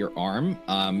looking at your arm,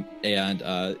 and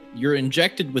you're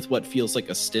injected with what feels like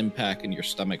a stim pack in your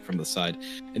stomach from the side,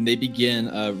 and they begin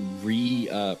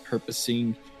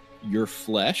repurposing your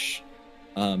flesh,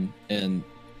 and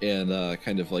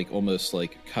kind of like almost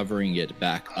like covering it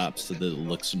back up so that it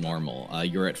looks normal.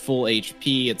 You're at full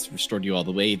HP. It's restored you all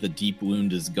the way. The deep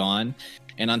wound is gone.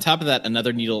 And on top of that,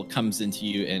 another needle comes into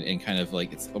you and kind of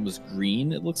like, it's almost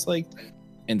green, it looks like,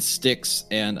 and sticks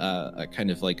and kind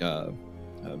of like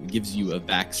gives you a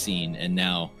vaccine. And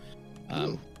now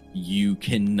you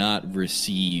cannot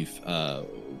receive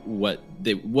what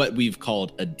we've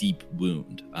called a deep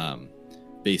wound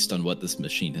based on what this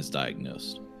machine has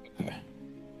diagnosed. Okay.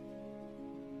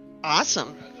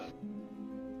 Awesome.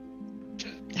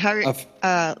 How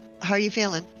are you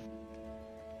feeling?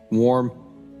 Warm.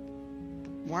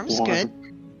 Warm's good.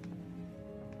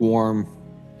 Warm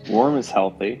is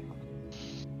healthy.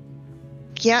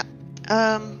 Yeah.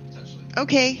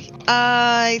 Okay.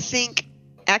 I think,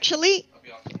 actually,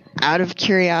 out of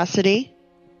curiosity,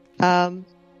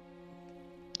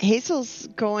 Hazel's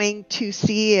going to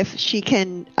see if she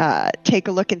can take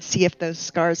a look and see if those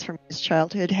scars from his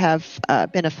childhood have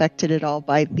been affected at all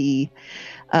by the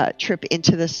trip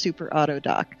into the super auto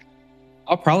dock.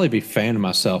 I'll probably be fanning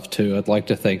myself too. I'd like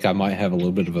to think I might have a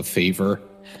little bit of a fever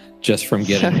just from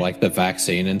getting like the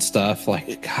vaccine and stuff.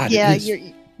 Like, God, yeah, it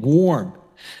is warm.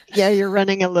 Yeah, you're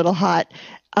running a little hot.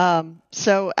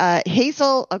 So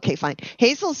Hazel, okay, fine.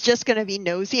 Hazel's just going to be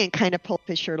nosy and kind of pull up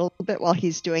his shirt a little bit while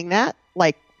he's doing that.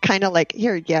 Like, kind of like,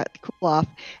 here, yeah, cool off.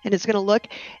 And it's going to look,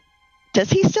 does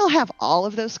he still have all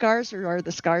of those scars, or are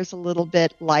the scars a little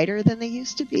bit lighter than they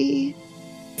used to be?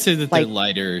 I'd say that they're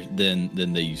lighter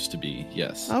than they used to be,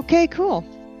 yes. Okay, cool.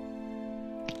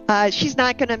 She's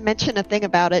not going to mention a thing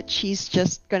about it. She's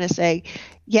just going to say,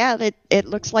 yeah, it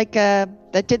looks like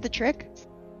that did the trick.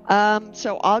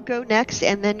 So I'll go next,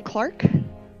 and then Clark.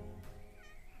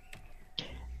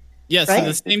 Yeah, right? So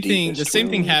the same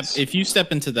thing happens if you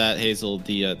step into that, Hazel.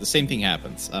 The same thing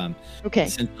happens. Okay.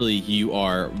 Essentially, you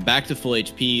are back to full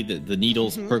HP. The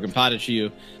needles broken pot at you.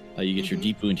 You get your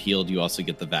deep wound healed. You also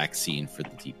get the vaccine for the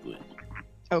deep wound.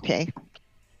 Okay.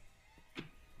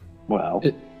 Well,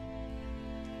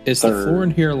 is the floor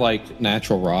in here like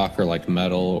natural rock or like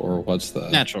metal, or what's the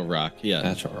natural rock? Yeah,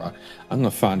 natural rock. I'm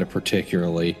gonna find a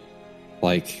particularly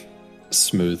like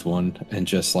smooth one and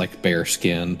just like bare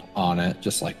skin on it,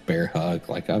 just like bear hug.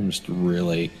 Like, I'm just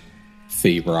really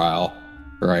febrile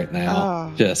right now.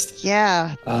 Oh, just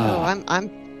yeah.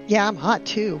 I'm hot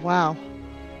too. Wow.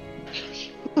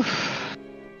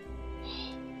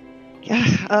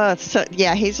 Yeah. So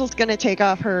yeah, Hazel's gonna take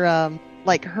off her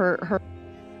like her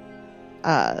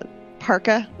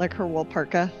parka, like her wool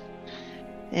parka,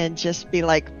 and just be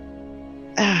like,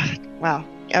 wow.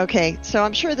 Okay, so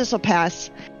I'm sure this will pass.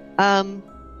 I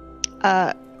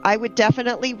would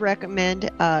definitely recommend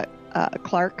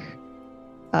Clark.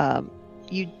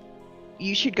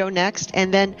 You should go next,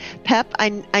 and then Pep.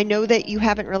 I know that you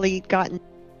haven't really gotten.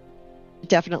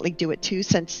 Definitely do it too,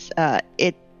 since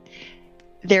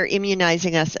they're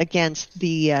immunizing us against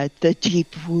the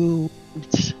deep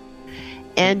wounds.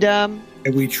 And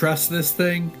can we trust this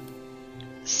thing?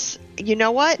 You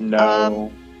know what?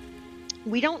 No.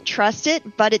 We don't trust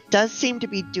it, but it does seem to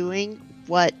be doing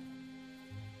what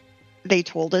they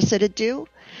told us it'd do.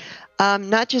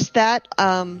 Not just that,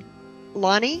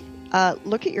 Lonnie,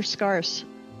 look at your scars.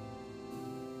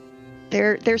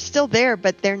 They're still there,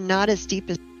 but they're not as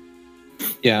deep as.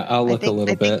 Yeah, I'll look a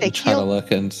little bit and try to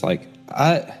look, and it's like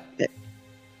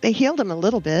they healed him a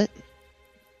little bit.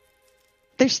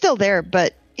 They're still there,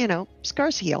 but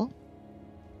scars heal.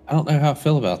 I don't know how I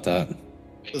feel about that.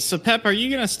 So, Pep, are you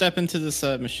going to step into this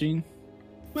machine?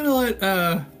 I'm gonna let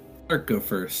Clark go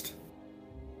first.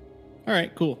 All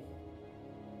right, cool.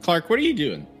 Clark, what are you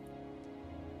doing?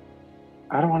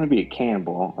 I don't want to be a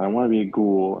cannibal. I want to be a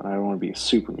ghoul, and I don't want to be a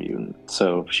super mutant.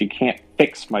 So if she can't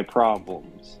fix my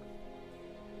problems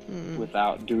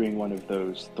without doing one of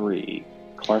those three,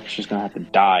 Clark's just going to have to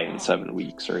die in 7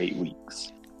 weeks or 8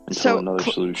 weeks until another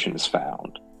solution is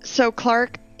found. So,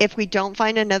 Clark, if we don't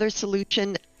find another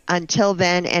solution until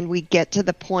then, and we get to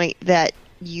the point that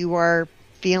you are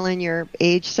feeling your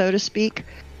age, so to speak,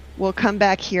 we'll come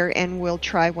back here and we'll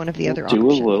try one of the other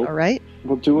options. All right?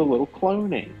 We'll do a little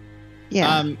cloning.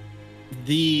 Yeah.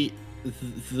 The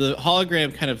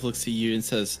hologram kind of looks at you and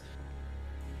says,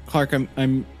 "Clark,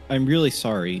 I'm really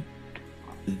sorry.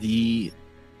 The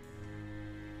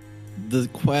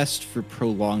quest for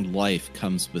prolonged life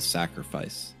comes with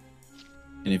sacrifice."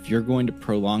 And if you're going to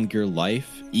prolong your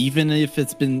life, even if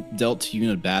it's been dealt to you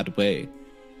in a bad way,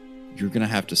 you're going to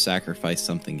have to sacrifice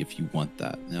something if you want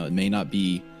that. Now, it may not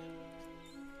be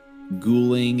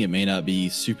ghouling, it may not be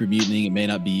super mutating, it may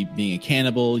not be being a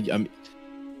cannibal. You're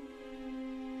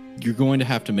going to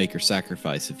have to make your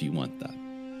sacrifice if you want that.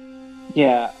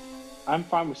 Yeah, I'm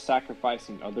fine with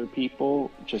sacrificing other people,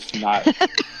 just not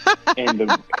in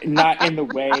the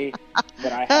way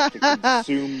that I have to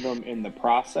consume them in the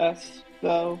process.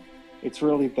 Though it's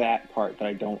really that part that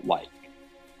I don't like.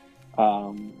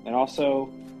 And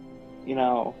also,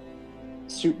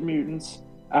 super mutants,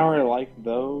 I don't really like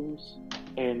those.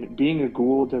 And being a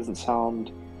ghoul doesn't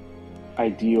sound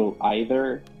ideal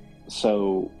either.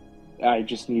 So I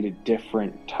just need a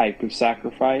different type of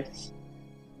sacrifice.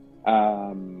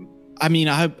 I'll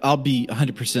be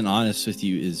 100% honest with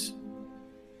you, is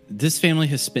this family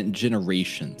has spent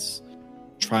generations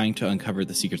trying to uncover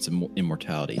the secrets of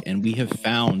immortality, and we have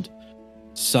found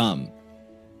some.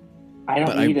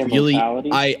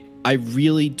 Immortality. I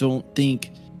really don't think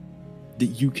that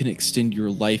you can extend your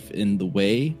life in the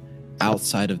way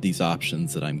outside of these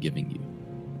options that I'm giving you.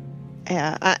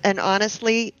 Yeah, and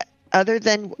honestly, other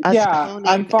than us cloning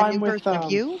I'm fine a new with version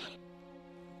of you.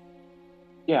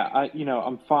 Yeah,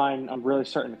 I'm fine. I'm really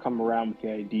starting to come around with the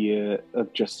idea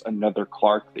of just another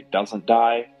Clark that doesn't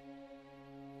die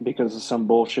because of some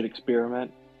bullshit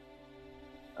experiment.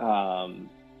 But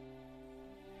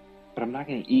I'm not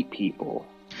going to eat people,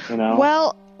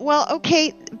 Well,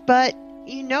 okay, but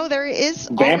there is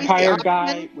vampire always the guy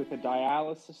option. with a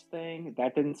dialysis thing.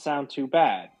 That didn't sound too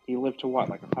bad. He lived to what,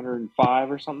 like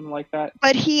 105 or something like that.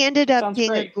 But he ended up Sounds being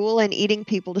great. a ghoul and eating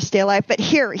people to stay alive. But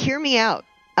hear me out.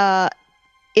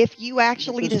 If you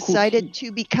actually There's decided to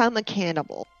become a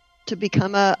cannibal, to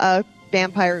become a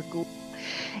vampire ghoul,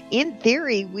 in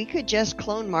theory, we could just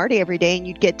clone Marty every day, and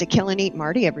you'd get to kill and eat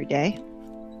Marty every day.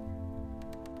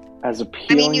 As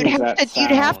appealing you'd have to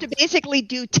sounds, basically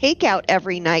do takeout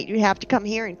every night. You'd have to come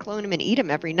here and clone him and eat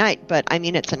him every night. But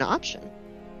it's an option.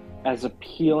 As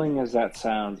appealing as that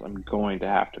sounds, I'm going to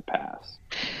have to pass.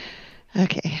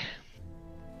 Okay.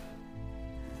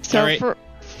 So right.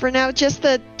 for now, just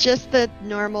the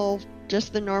normal.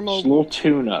 Just a little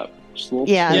tune-up.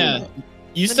 Yeah.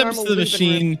 You The step normal into the loop and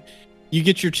machine, you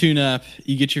get your tune-up,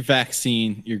 you get your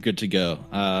vaccine, you're good to go.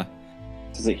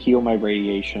 Does it heal my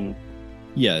radiation?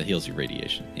 Yeah, it heals your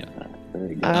radiation. Yeah.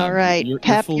 Very good. All right,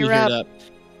 Pep, fully you're healed up.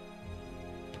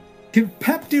 Can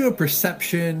Pep do a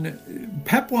perception?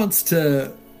 Pep wants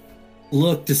to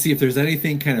look to see if there's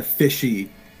anything kind of fishy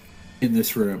in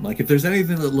this room. Like if there's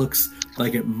anything that looks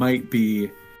like it might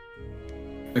be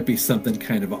something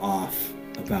kind of off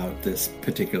about this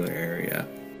particular area.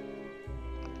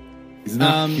 He's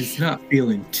not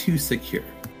feeling too secure.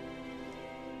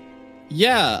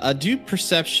 Yeah, do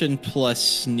perception plus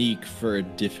sneak for a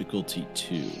difficulty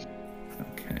 2.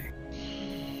 Okay.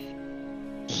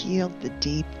 Healed the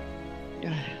deep.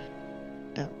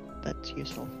 That's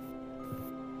useful.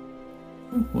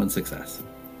 1 success.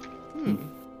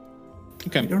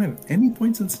 Okay. You don't have any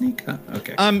points in sneak? Huh?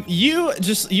 Okay. You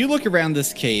look around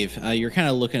this cave. You're kind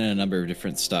of looking at a number of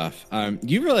different stuff.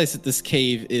 You realize that this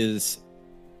cave is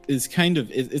kind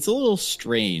of it's a little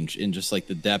strange in just like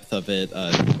the depth of it,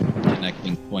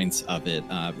 connecting points of it,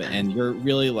 and you're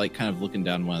really like kind of looking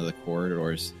down one of the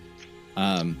corridors.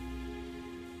 At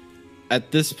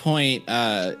this point,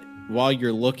 while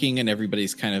you're looking and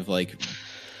everybody's kind of like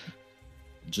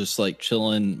just like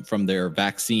chilling from their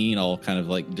vaccine, all kind of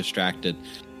like distracted,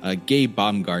 Gabe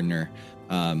Baumgartner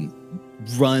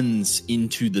runs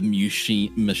into the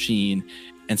machine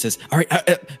and says, "All right,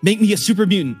 make me a super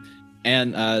mutant."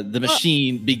 And the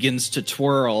machine begins to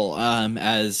twirl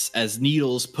as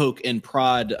needles poke and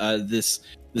prod this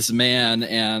man,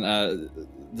 and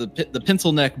the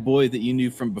pencil neck boy that you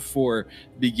knew from before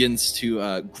begins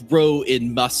to grow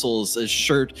in muscles, his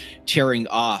shirt tearing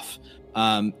off,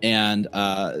 and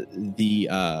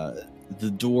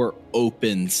the door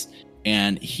opens,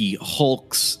 and he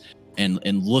hulks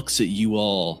and looks at you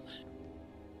all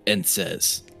and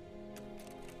says,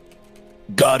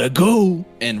 "Gotta go,"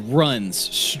 and runs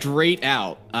straight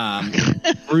out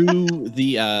through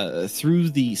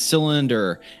the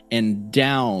cylinder and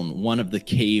down one of the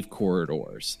cave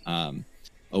corridors,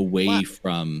 away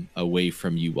from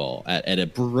you all at a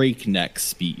breakneck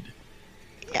speed.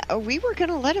 Yeah, we were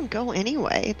gonna let him go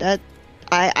anyway. That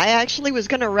I actually was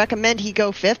gonna recommend he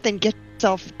go 5th and get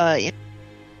himself.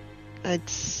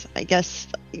 It's I guess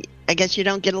you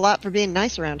don't get a lot for being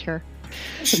nice around here.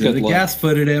 Should have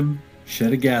gas-footed him.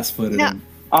 Him.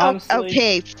 Honestly,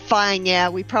 okay, fine. Yeah,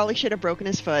 we probably should have broken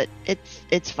his foot.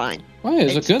 It's fine. Well,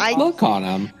 it's a good look on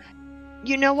him.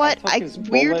 You know what? I took his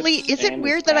Weirdly, bullets is it and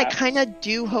weird his that I bats. kind of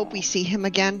do hope we see him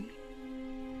again?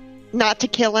 Not to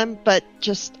kill him, but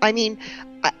just, I mean,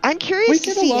 I'm curious We to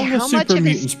get see along how with much super of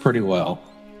mutants his. pretty well.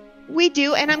 We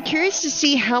do, and I'm curious to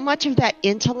see how much of that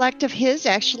intellect of his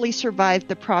actually survived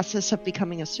the process of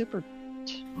becoming a super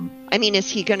mutant. I mean, is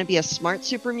he going to be a smart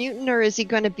super mutant, or is he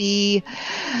going to be?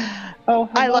 Oh,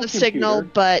 I hello, love Signal,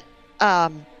 computer.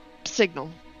 but Signal.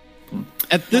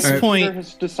 At this All right. point, Computer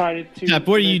has decided to Pep,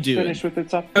 what are you doing? finish with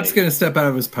its update. Pep's going to step out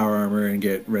of his power armor and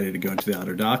get ready to go into the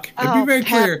outer dock. And Oh, be very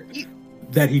Pep, clear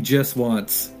that he just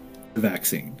wants the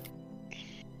vaccine.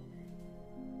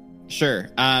 sure.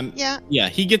 Yeah.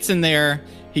 He gets in there.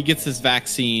 He gets his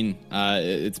vaccine.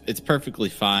 It's perfectly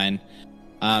fine.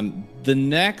 The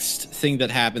next thing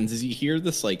that happens is you hear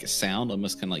this like sound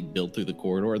almost kind of like build through the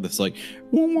corridor. That's like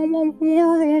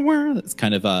it's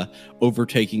kind of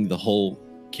overtaking the whole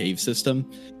cave system,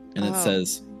 and it Oh.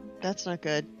 says, That's not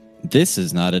good. "This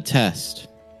is not a test.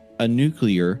 A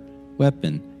nuclear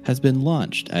weapon has been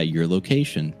launched at your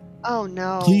location. Oh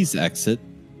no. Please exit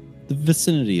the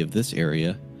vicinity of this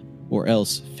area or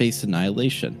else face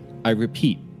annihilation. I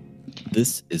repeat,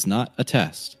 this is not a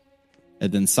test."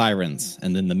 And then sirens,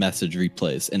 and then the message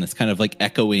replays, and it's kind of like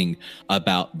echoing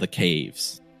about the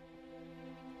caves.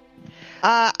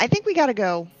 I think we gotta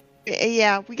go.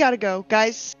 Yeah, we gotta go,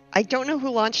 guys. I don't know who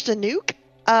launched a nuke,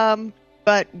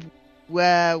 but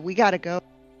we gotta go.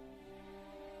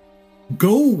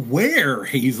 Go where,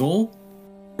 Hazel?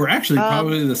 We're actually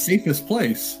probably the safest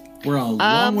place. We're a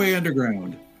long way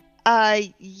underground.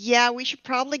 Yeah, we should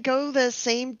probably go the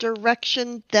same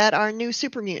direction that our new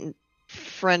super mutant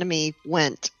frenemy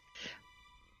went.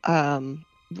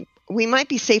 We might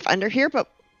be safe under here,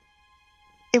 but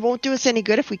it won't do us any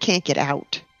good if we can't get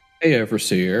out. Hey,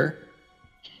 Overseer.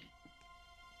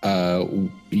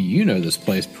 You know this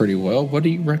place pretty well. What do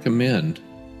you recommend?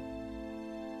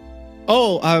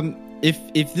 Oh,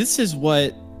 if this is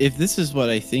what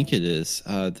I think it is,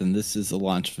 then this is the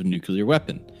launch of a nuclear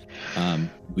weapon.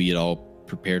 We had all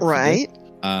prepared for Right.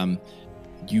 this.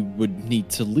 You would need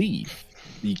to leave.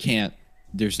 You can't.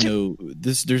 There's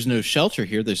no shelter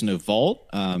here. There's no vault.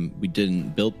 We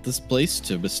didn't build this place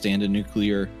to withstand a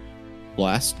nuclear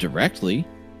blast directly.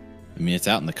 I mean, it's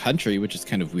out in the country, which is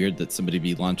kind of weird that somebody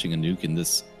be launching a nuke in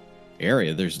this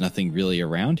area. There's nothing really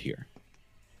around here.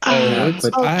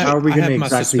 But how are we going to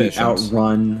exactly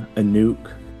outrun a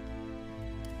nuke?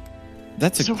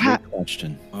 That's a So great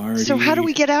question. So how do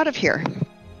we get out of here?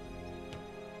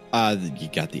 You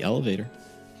got the elevator.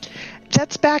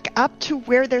 That's back up to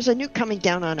where there's a nuke coming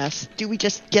down on us. Do we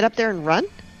just get up there and run?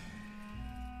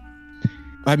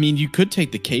 I mean, you could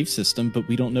take the cave system, but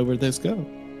we don't know where those go.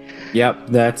 Yep,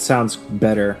 that sounds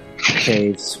better.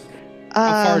 Caves.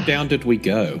 How far down did we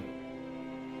go?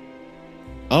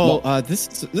 Oh,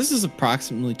 this is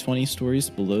approximately 20 stories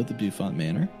below the Beaufont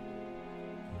Manor.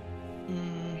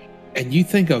 And you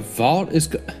think a vault is...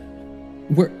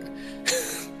 We're...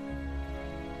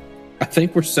 I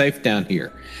think we're safe down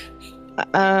here.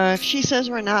 If she says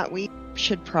we're not, we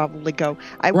should probably go.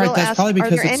 I will That's ask, probably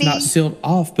because are there it's any... not sealed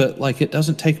off, but like it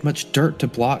doesn't take much dirt to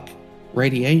block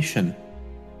radiation.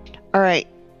 All right.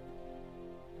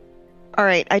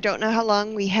 I don't know how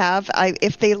long we have.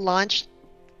 If they launched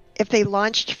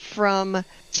from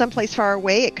someplace far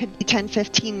away, it could be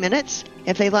 10-15 minutes.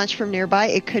 If they launch from nearby,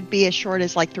 it could be as short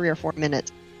as like 3 or 4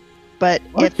 minutes. But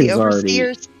if the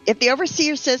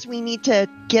overseer says we need to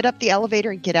get up the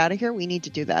elevator and get out of here, we need to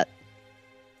do that.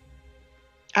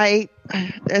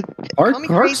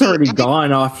 Clark's already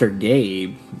gone after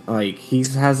Gabe. Like he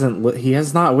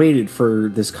has not waited for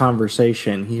this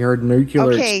conversation. He heard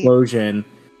nuclear explosion.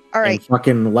 All right. And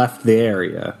fucking left the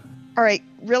area. All right,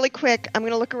 really quick, I'm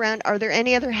going to look around. Are there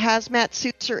any other hazmat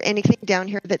suits or anything down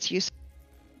here that's useful?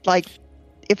 Like,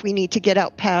 if we need to get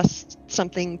out past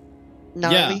something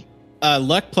gnarly? Yeah.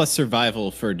 Luck plus survival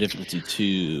for difficulty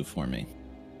 2 for me.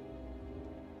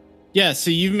 Yeah, so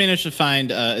you've managed to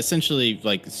find essentially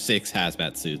like 6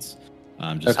 hazmat suits.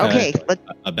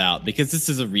 About, because this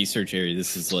is a research area.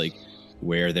 This is like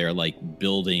where they're like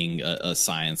building a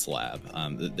science lab.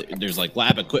 There's like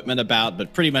lab equipment about,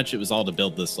 but pretty much it was all to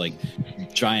build this like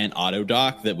giant auto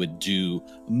dock that would do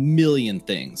a million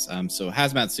things. So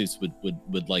hazmat suits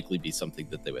would likely be something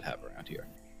that they would have around here.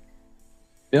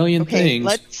 Million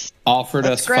things offered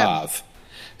us 5.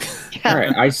 All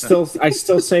right, I still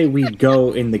say we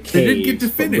go in the cave. They didn't get to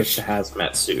finish with the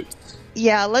hazmat suits.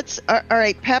 Yeah, let's. All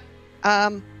right, Pep.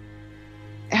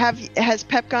 Has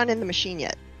Pep gone in the machine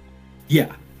yet?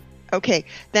 Yeah. Okay,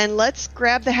 then let's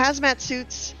grab the hazmat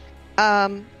suits.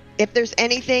 If there's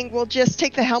anything, we'll just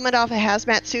take the helmet off a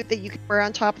hazmat suit that you can wear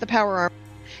on top of the power arm.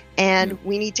 and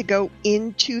we need to go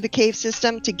into the cave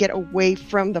system to get away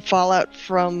from the fallout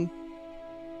from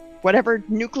whatever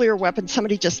nuclear weapon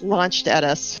somebody just launched at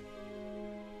us.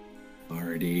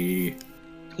 Marty.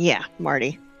 Yeah,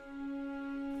 Marty.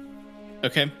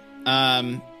 Okay.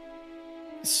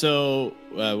 So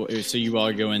you all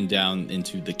are going down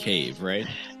into the cave, right?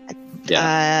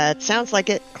 It sounds like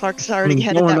it. Clark's already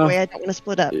headed that way. I don't want to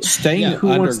split up. Staying Who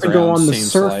wants to go on the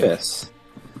surface?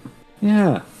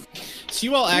 Yeah. So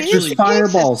you all I mean, actually it's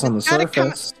fireballs on the It's gotta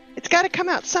surface. It's got to come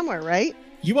out somewhere, right?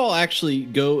 you all actually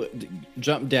go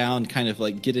jump down, kind of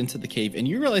like get into the cave, and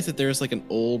you realize that there's like an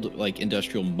old like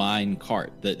industrial mine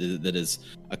cart that is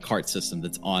a cart system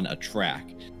that's on a track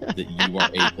that you are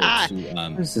able to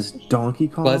What is this, Donkey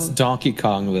Kong? Let's Donkey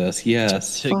Kong this,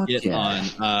 yes. to get on.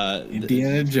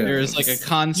 Indiana Jones. There's like a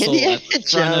console at the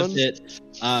front of it.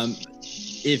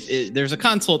 There's a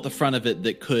console at the front of it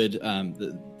that could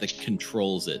that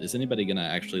controls it. Is anybody gonna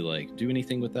actually like do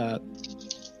anything with that?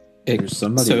 There's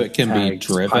somebody so it can be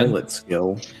driven. Pilot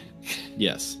skill.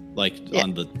 Yes, like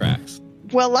on the tracks.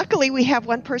 Well, luckily we have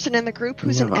one person in the group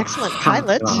who's We an have a excellent hot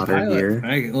pilot. daughter here.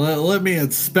 Let me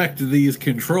inspect these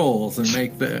controls and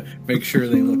make sure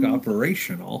they look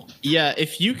operational. Yeah,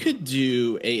 if you could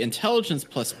do a intelligence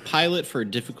plus pilot for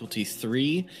difficulty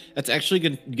 3, that's actually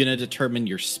going to determine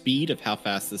your speed of how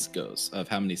fast this goes, of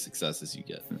how many successes you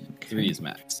get. Okay. 3 is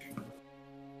max.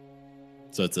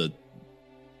 So it's a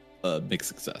big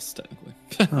success technically.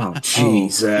 Oh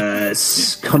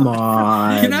Jesus! Come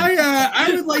on. Can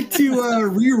I would like to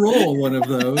re-roll one of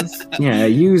those. Yeah,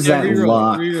 use that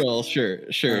luck. Reroll, sure.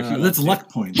 If you want That's to. luck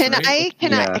points. Can right?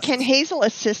 Can Hazel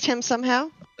assist him somehow?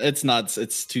 It's not.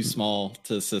 It's too small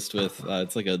to assist with.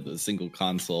 It's like a single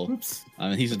console. Oops.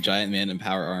 He's a giant man in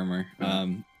power armor.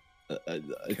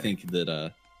 I think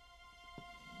that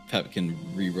Pep can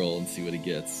re-roll and see what he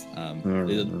gets.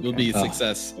 It'll be a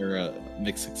success or a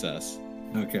mixed success.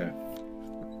 Okay.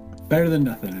 Better than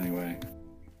nothing, anyway.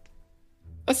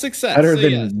 A success. Better so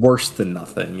than yeah. worse than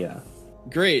nothing. Yeah.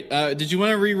 Great. Did you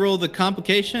want to re-roll the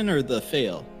complication or the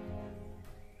fail?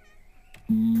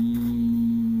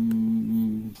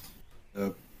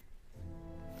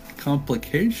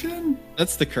 Complication?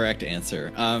 That's the correct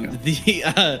answer.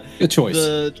 Good choice.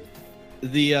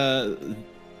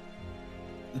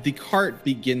 The cart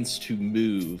begins to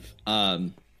move.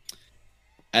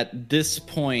 At this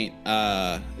point,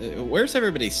 where's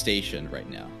everybody stationed right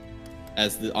now?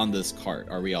 On this cart,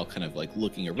 are we all kind of like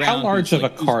looking around? How large of a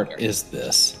Who's there? cart is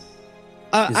this?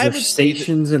 Is there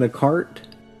stations in a cart?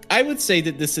 I would say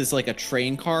that this is like a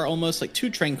train car, almost like 2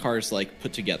 train cars like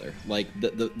put together, like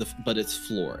but it's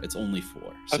floor. It's only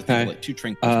floor. So Okay. think of, like 2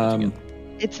 train cars put together.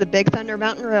 It's the Big Thunder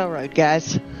Mountain Railroad,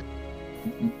 guys.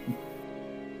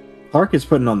 Clark is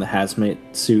putting on the hazmat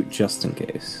suit just in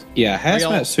case. Yeah, hazmat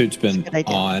y'all- suit's been Good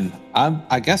idea. on.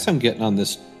 I guess I'm getting on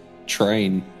this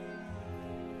train.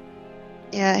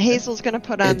 Yeah, Hazel's going to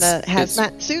put on the It's-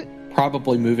 hazmat suit.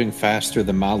 Probably moving faster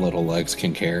than my little legs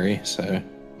can carry. So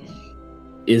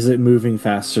Is it moving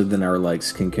faster than our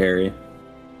legs can carry?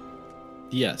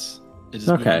 Yes, it is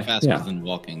Okay, moving faster yeah. than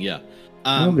walking. Yeah,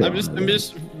 I'll be I'm on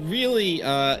just really.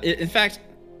 In fact,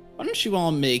 why don't you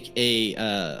all make a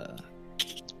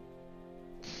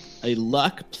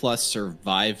luck plus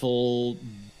survival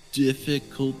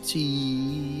difficulty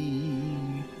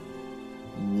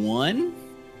 1,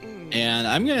 and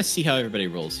I'm gonna see how everybody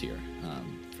rolls here.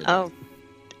 For Oh,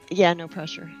 yeah, no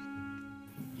pressure.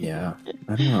 Yeah.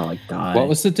 I don't want to like die. what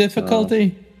was the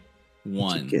difficulty?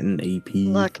 1. Getting AP.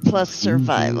 Luck plus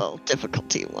survival,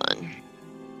 difficulty 1.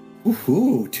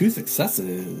 Ooh, 2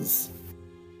 successes.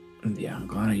 Yeah, I'm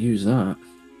glad I used that.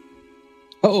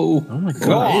 Oh, Oh my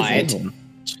God. God.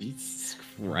 Jesus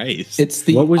Christ! it's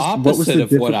the What was opposite the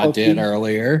of what I did difficulty?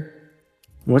 earlier.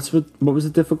 What was the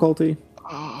difficulty?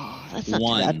 Oh, that's not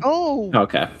 1. too bad. Oh,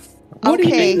 Okay. What do you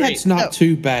Okay, mean that's not so-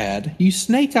 too bad? You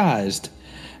snake-eyed.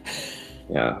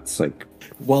 Yeah, it's like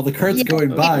While the cart's Yeah, going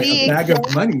by, the a bag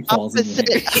of money falls in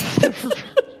the opposite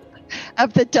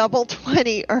of the double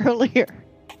 20 earlier.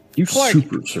 you Clark.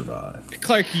 super survived.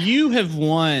 Clark, you have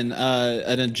won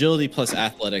an agility plus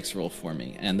athletics roll for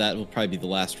me, and that will probably be the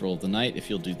last roll of the night. If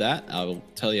you'll do that, I will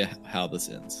tell you how this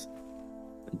ends.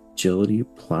 Agility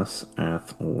plus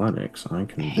athletics. I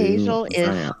can Hazel do is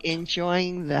that.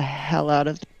 enjoying the hell out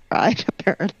of the ride,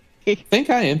 apparently. I think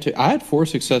I am too. I had 4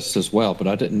 successes as well, but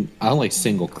I only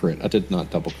single crit. I did not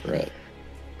double crit.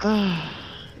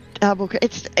 Double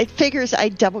crit. It figures I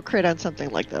double crit on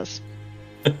something like this.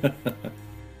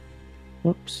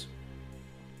 Whoops.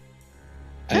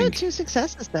 I had And 2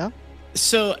 successes, though.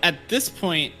 So at this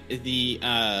point,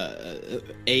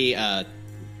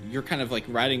 you're kind of like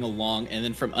riding along, and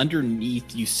then from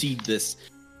underneath you see this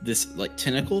like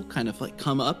tentacle kind of like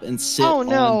come up and sit on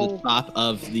the top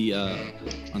of the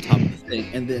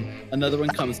thing, and then another one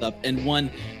comes up and one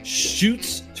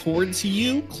shoots towards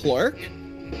you, Clark,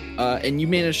 and you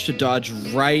manage to dodge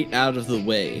right out of the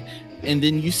way, and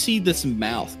then you see this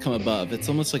mouth come above. It's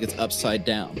almost like it's upside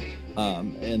down,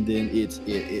 and then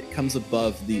it comes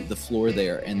above the floor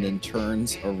there, and then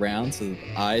turns around, so the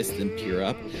eyes then peer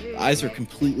up. The eyes are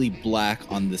completely black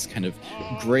on this kind of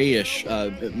grayish,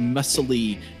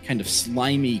 muscly, kind of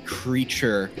slimy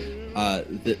creature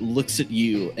that looks at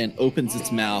you and opens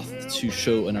its mouth to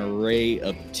show an array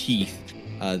of teeth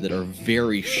that are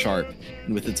very sharp.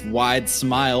 And with its wide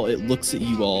smile, it looks at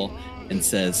you all and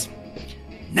says,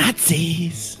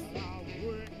 "Nazis!"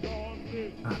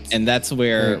 And that's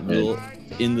where we'll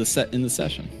end the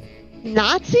session.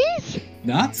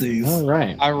 Nazis? All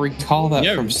right. I recall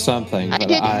that from something,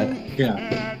 but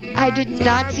I did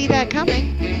not see that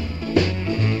coming.